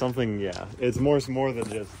loose? Something, yeah. It's more than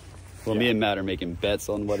just... Well, me and Matt are making bets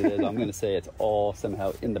on what it is. I'm going to say it's all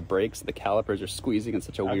somehow in the brakes. The calipers are squeezing in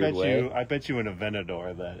such a weird way. I bet you an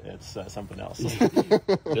Aventador that it's something else.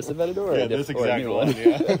 This Aventador? Yeah, this exact one,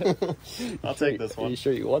 yeah. I'll take this one. Are you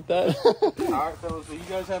sure you want that? All right, fellas. So you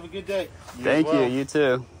guys have a good day. Thank you. You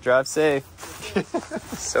too. Drive safe.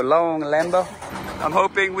 So long, Lambo. I'm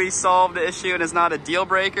hoping we solve the issue and it's not a deal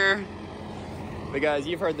breaker. But guys,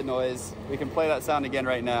 you've heard the noise. We can play that sound again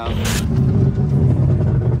right now.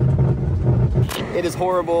 It is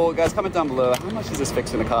horrible. Guys, comment down below. How much is this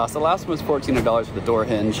fix gonna cost? The last one was $1,400 for the door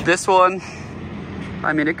hinge. This one,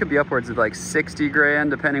 I mean, it could be upwards of like 60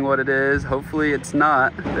 grand, depending what it is. Hopefully it's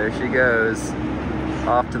not. There she goes.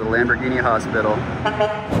 Off to the Lamborghini hospital.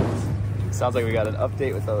 Sounds like we got an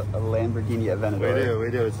update with a Lamborghini Aventador.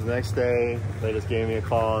 We do. It's the next day. They just gave me a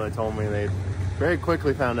call and they told me they very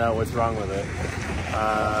quickly found out what's wrong with it.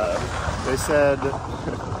 They said,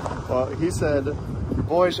 well, he said, your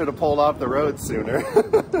boy should have pulled off the road sooner,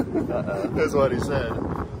 is what he said.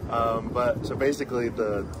 So basically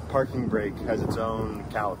the parking brake has its own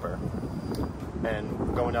caliper.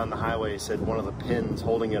 And going down the highway, he said one of the pins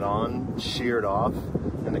holding it on sheared off,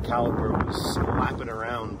 and the caliper was slapping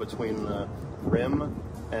around between the rim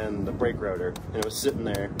and the brake rotor. And it was sitting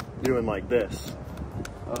there doing like this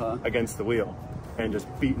against the wheel and just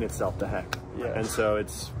beating itself to heck. Yeah. And so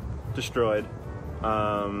it's destroyed.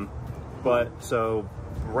 But so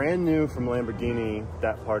brand new from Lamborghini,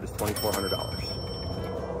 that part is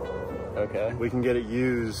 $2,400. Okay. We can get it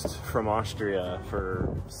used from Austria for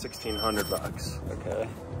 1,600 bucks. Okay.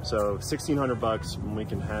 So 1,600 bucks, and we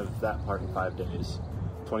can have that part in 5 days.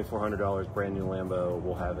 $2,400, brand new Lambo.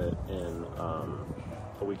 We'll have it in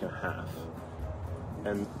a week and a half.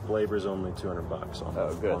 And labor's only $200 on.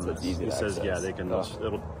 Oh, good. So it's easy. He says, access. yeah, they can.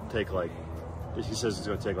 It'll take like. He says it's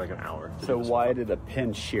going to take like an hour. So why did a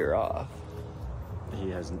pin shear off? He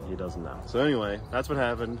doesn't know. So anyway, that's what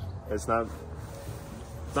happened. It's not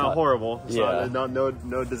horrible. It's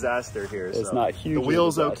no disaster here. It's not huge. The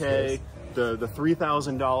wheel's okay. The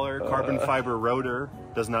 $3,000 carbon fiber rotor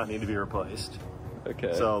does not need to be replaced.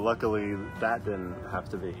 Okay. So luckily that didn't have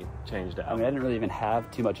to be changed out. I mean, I didn't really even have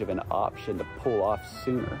too much of an option to pull off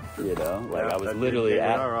sooner, you know? Like Yeah, I was that- literally you're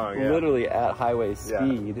at not wrong, yeah. literally at highway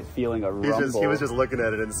speed, feeling a rumble. He was just looking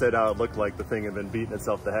at it and said how it looked like the thing had been beating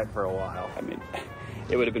itself to heck for a while. I mean,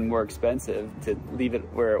 it would have been more expensive to leave it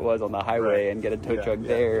where it was on the highway and get a tow truck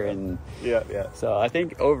there. And so I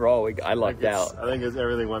think overall I lucked out. I think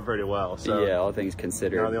everything went pretty well. So yeah, all things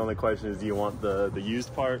considered. Now the only question is, do you want the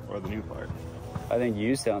used part or the new part? I think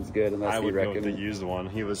used sounds good, unless I you would go recommend with the used one.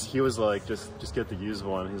 He was like, just get the used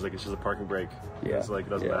one. He's like, it's just a parking brake. Yeah, it's like it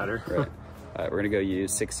doesn't matter. Right. All right, we're gonna go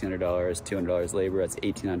use $1,600, $200 labor. That's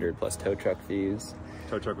 $1,800 plus tow truck fees.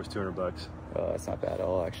 Tow truck was $200. Oh, that's not bad at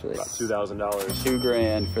all, actually. About $2,000.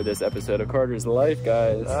 $2,000 for this episode of Carter's Life,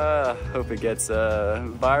 guys. Hope it gets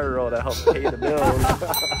viral to help pay the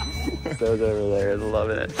bills. Those over there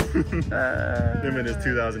loving it. Him and his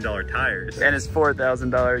 $2,000 tires. And his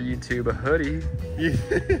 $4,000 YouTube hoodie.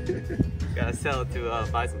 Gotta sell it to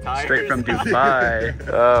buy some tires. Straight from Dubai.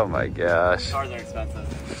 Oh my gosh. Cars are expensive.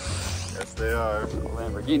 Yes, they are.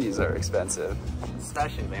 Lamborghinis are expensive.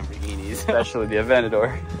 Especially Lamborghinis. Especially the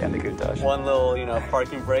Aventador and the Countach. One little,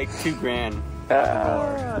 parking brake, $2,000.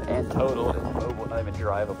 And total. Not even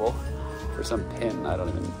drivable. For some pin, I don't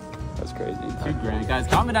even. That's crazy. $2,000. Guys,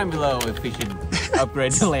 comment down below if we should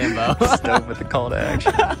upgrade to Lambo. Stoked with the call to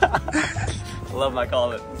action. I love my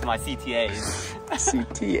call. It's my CTAs.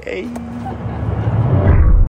 CTA.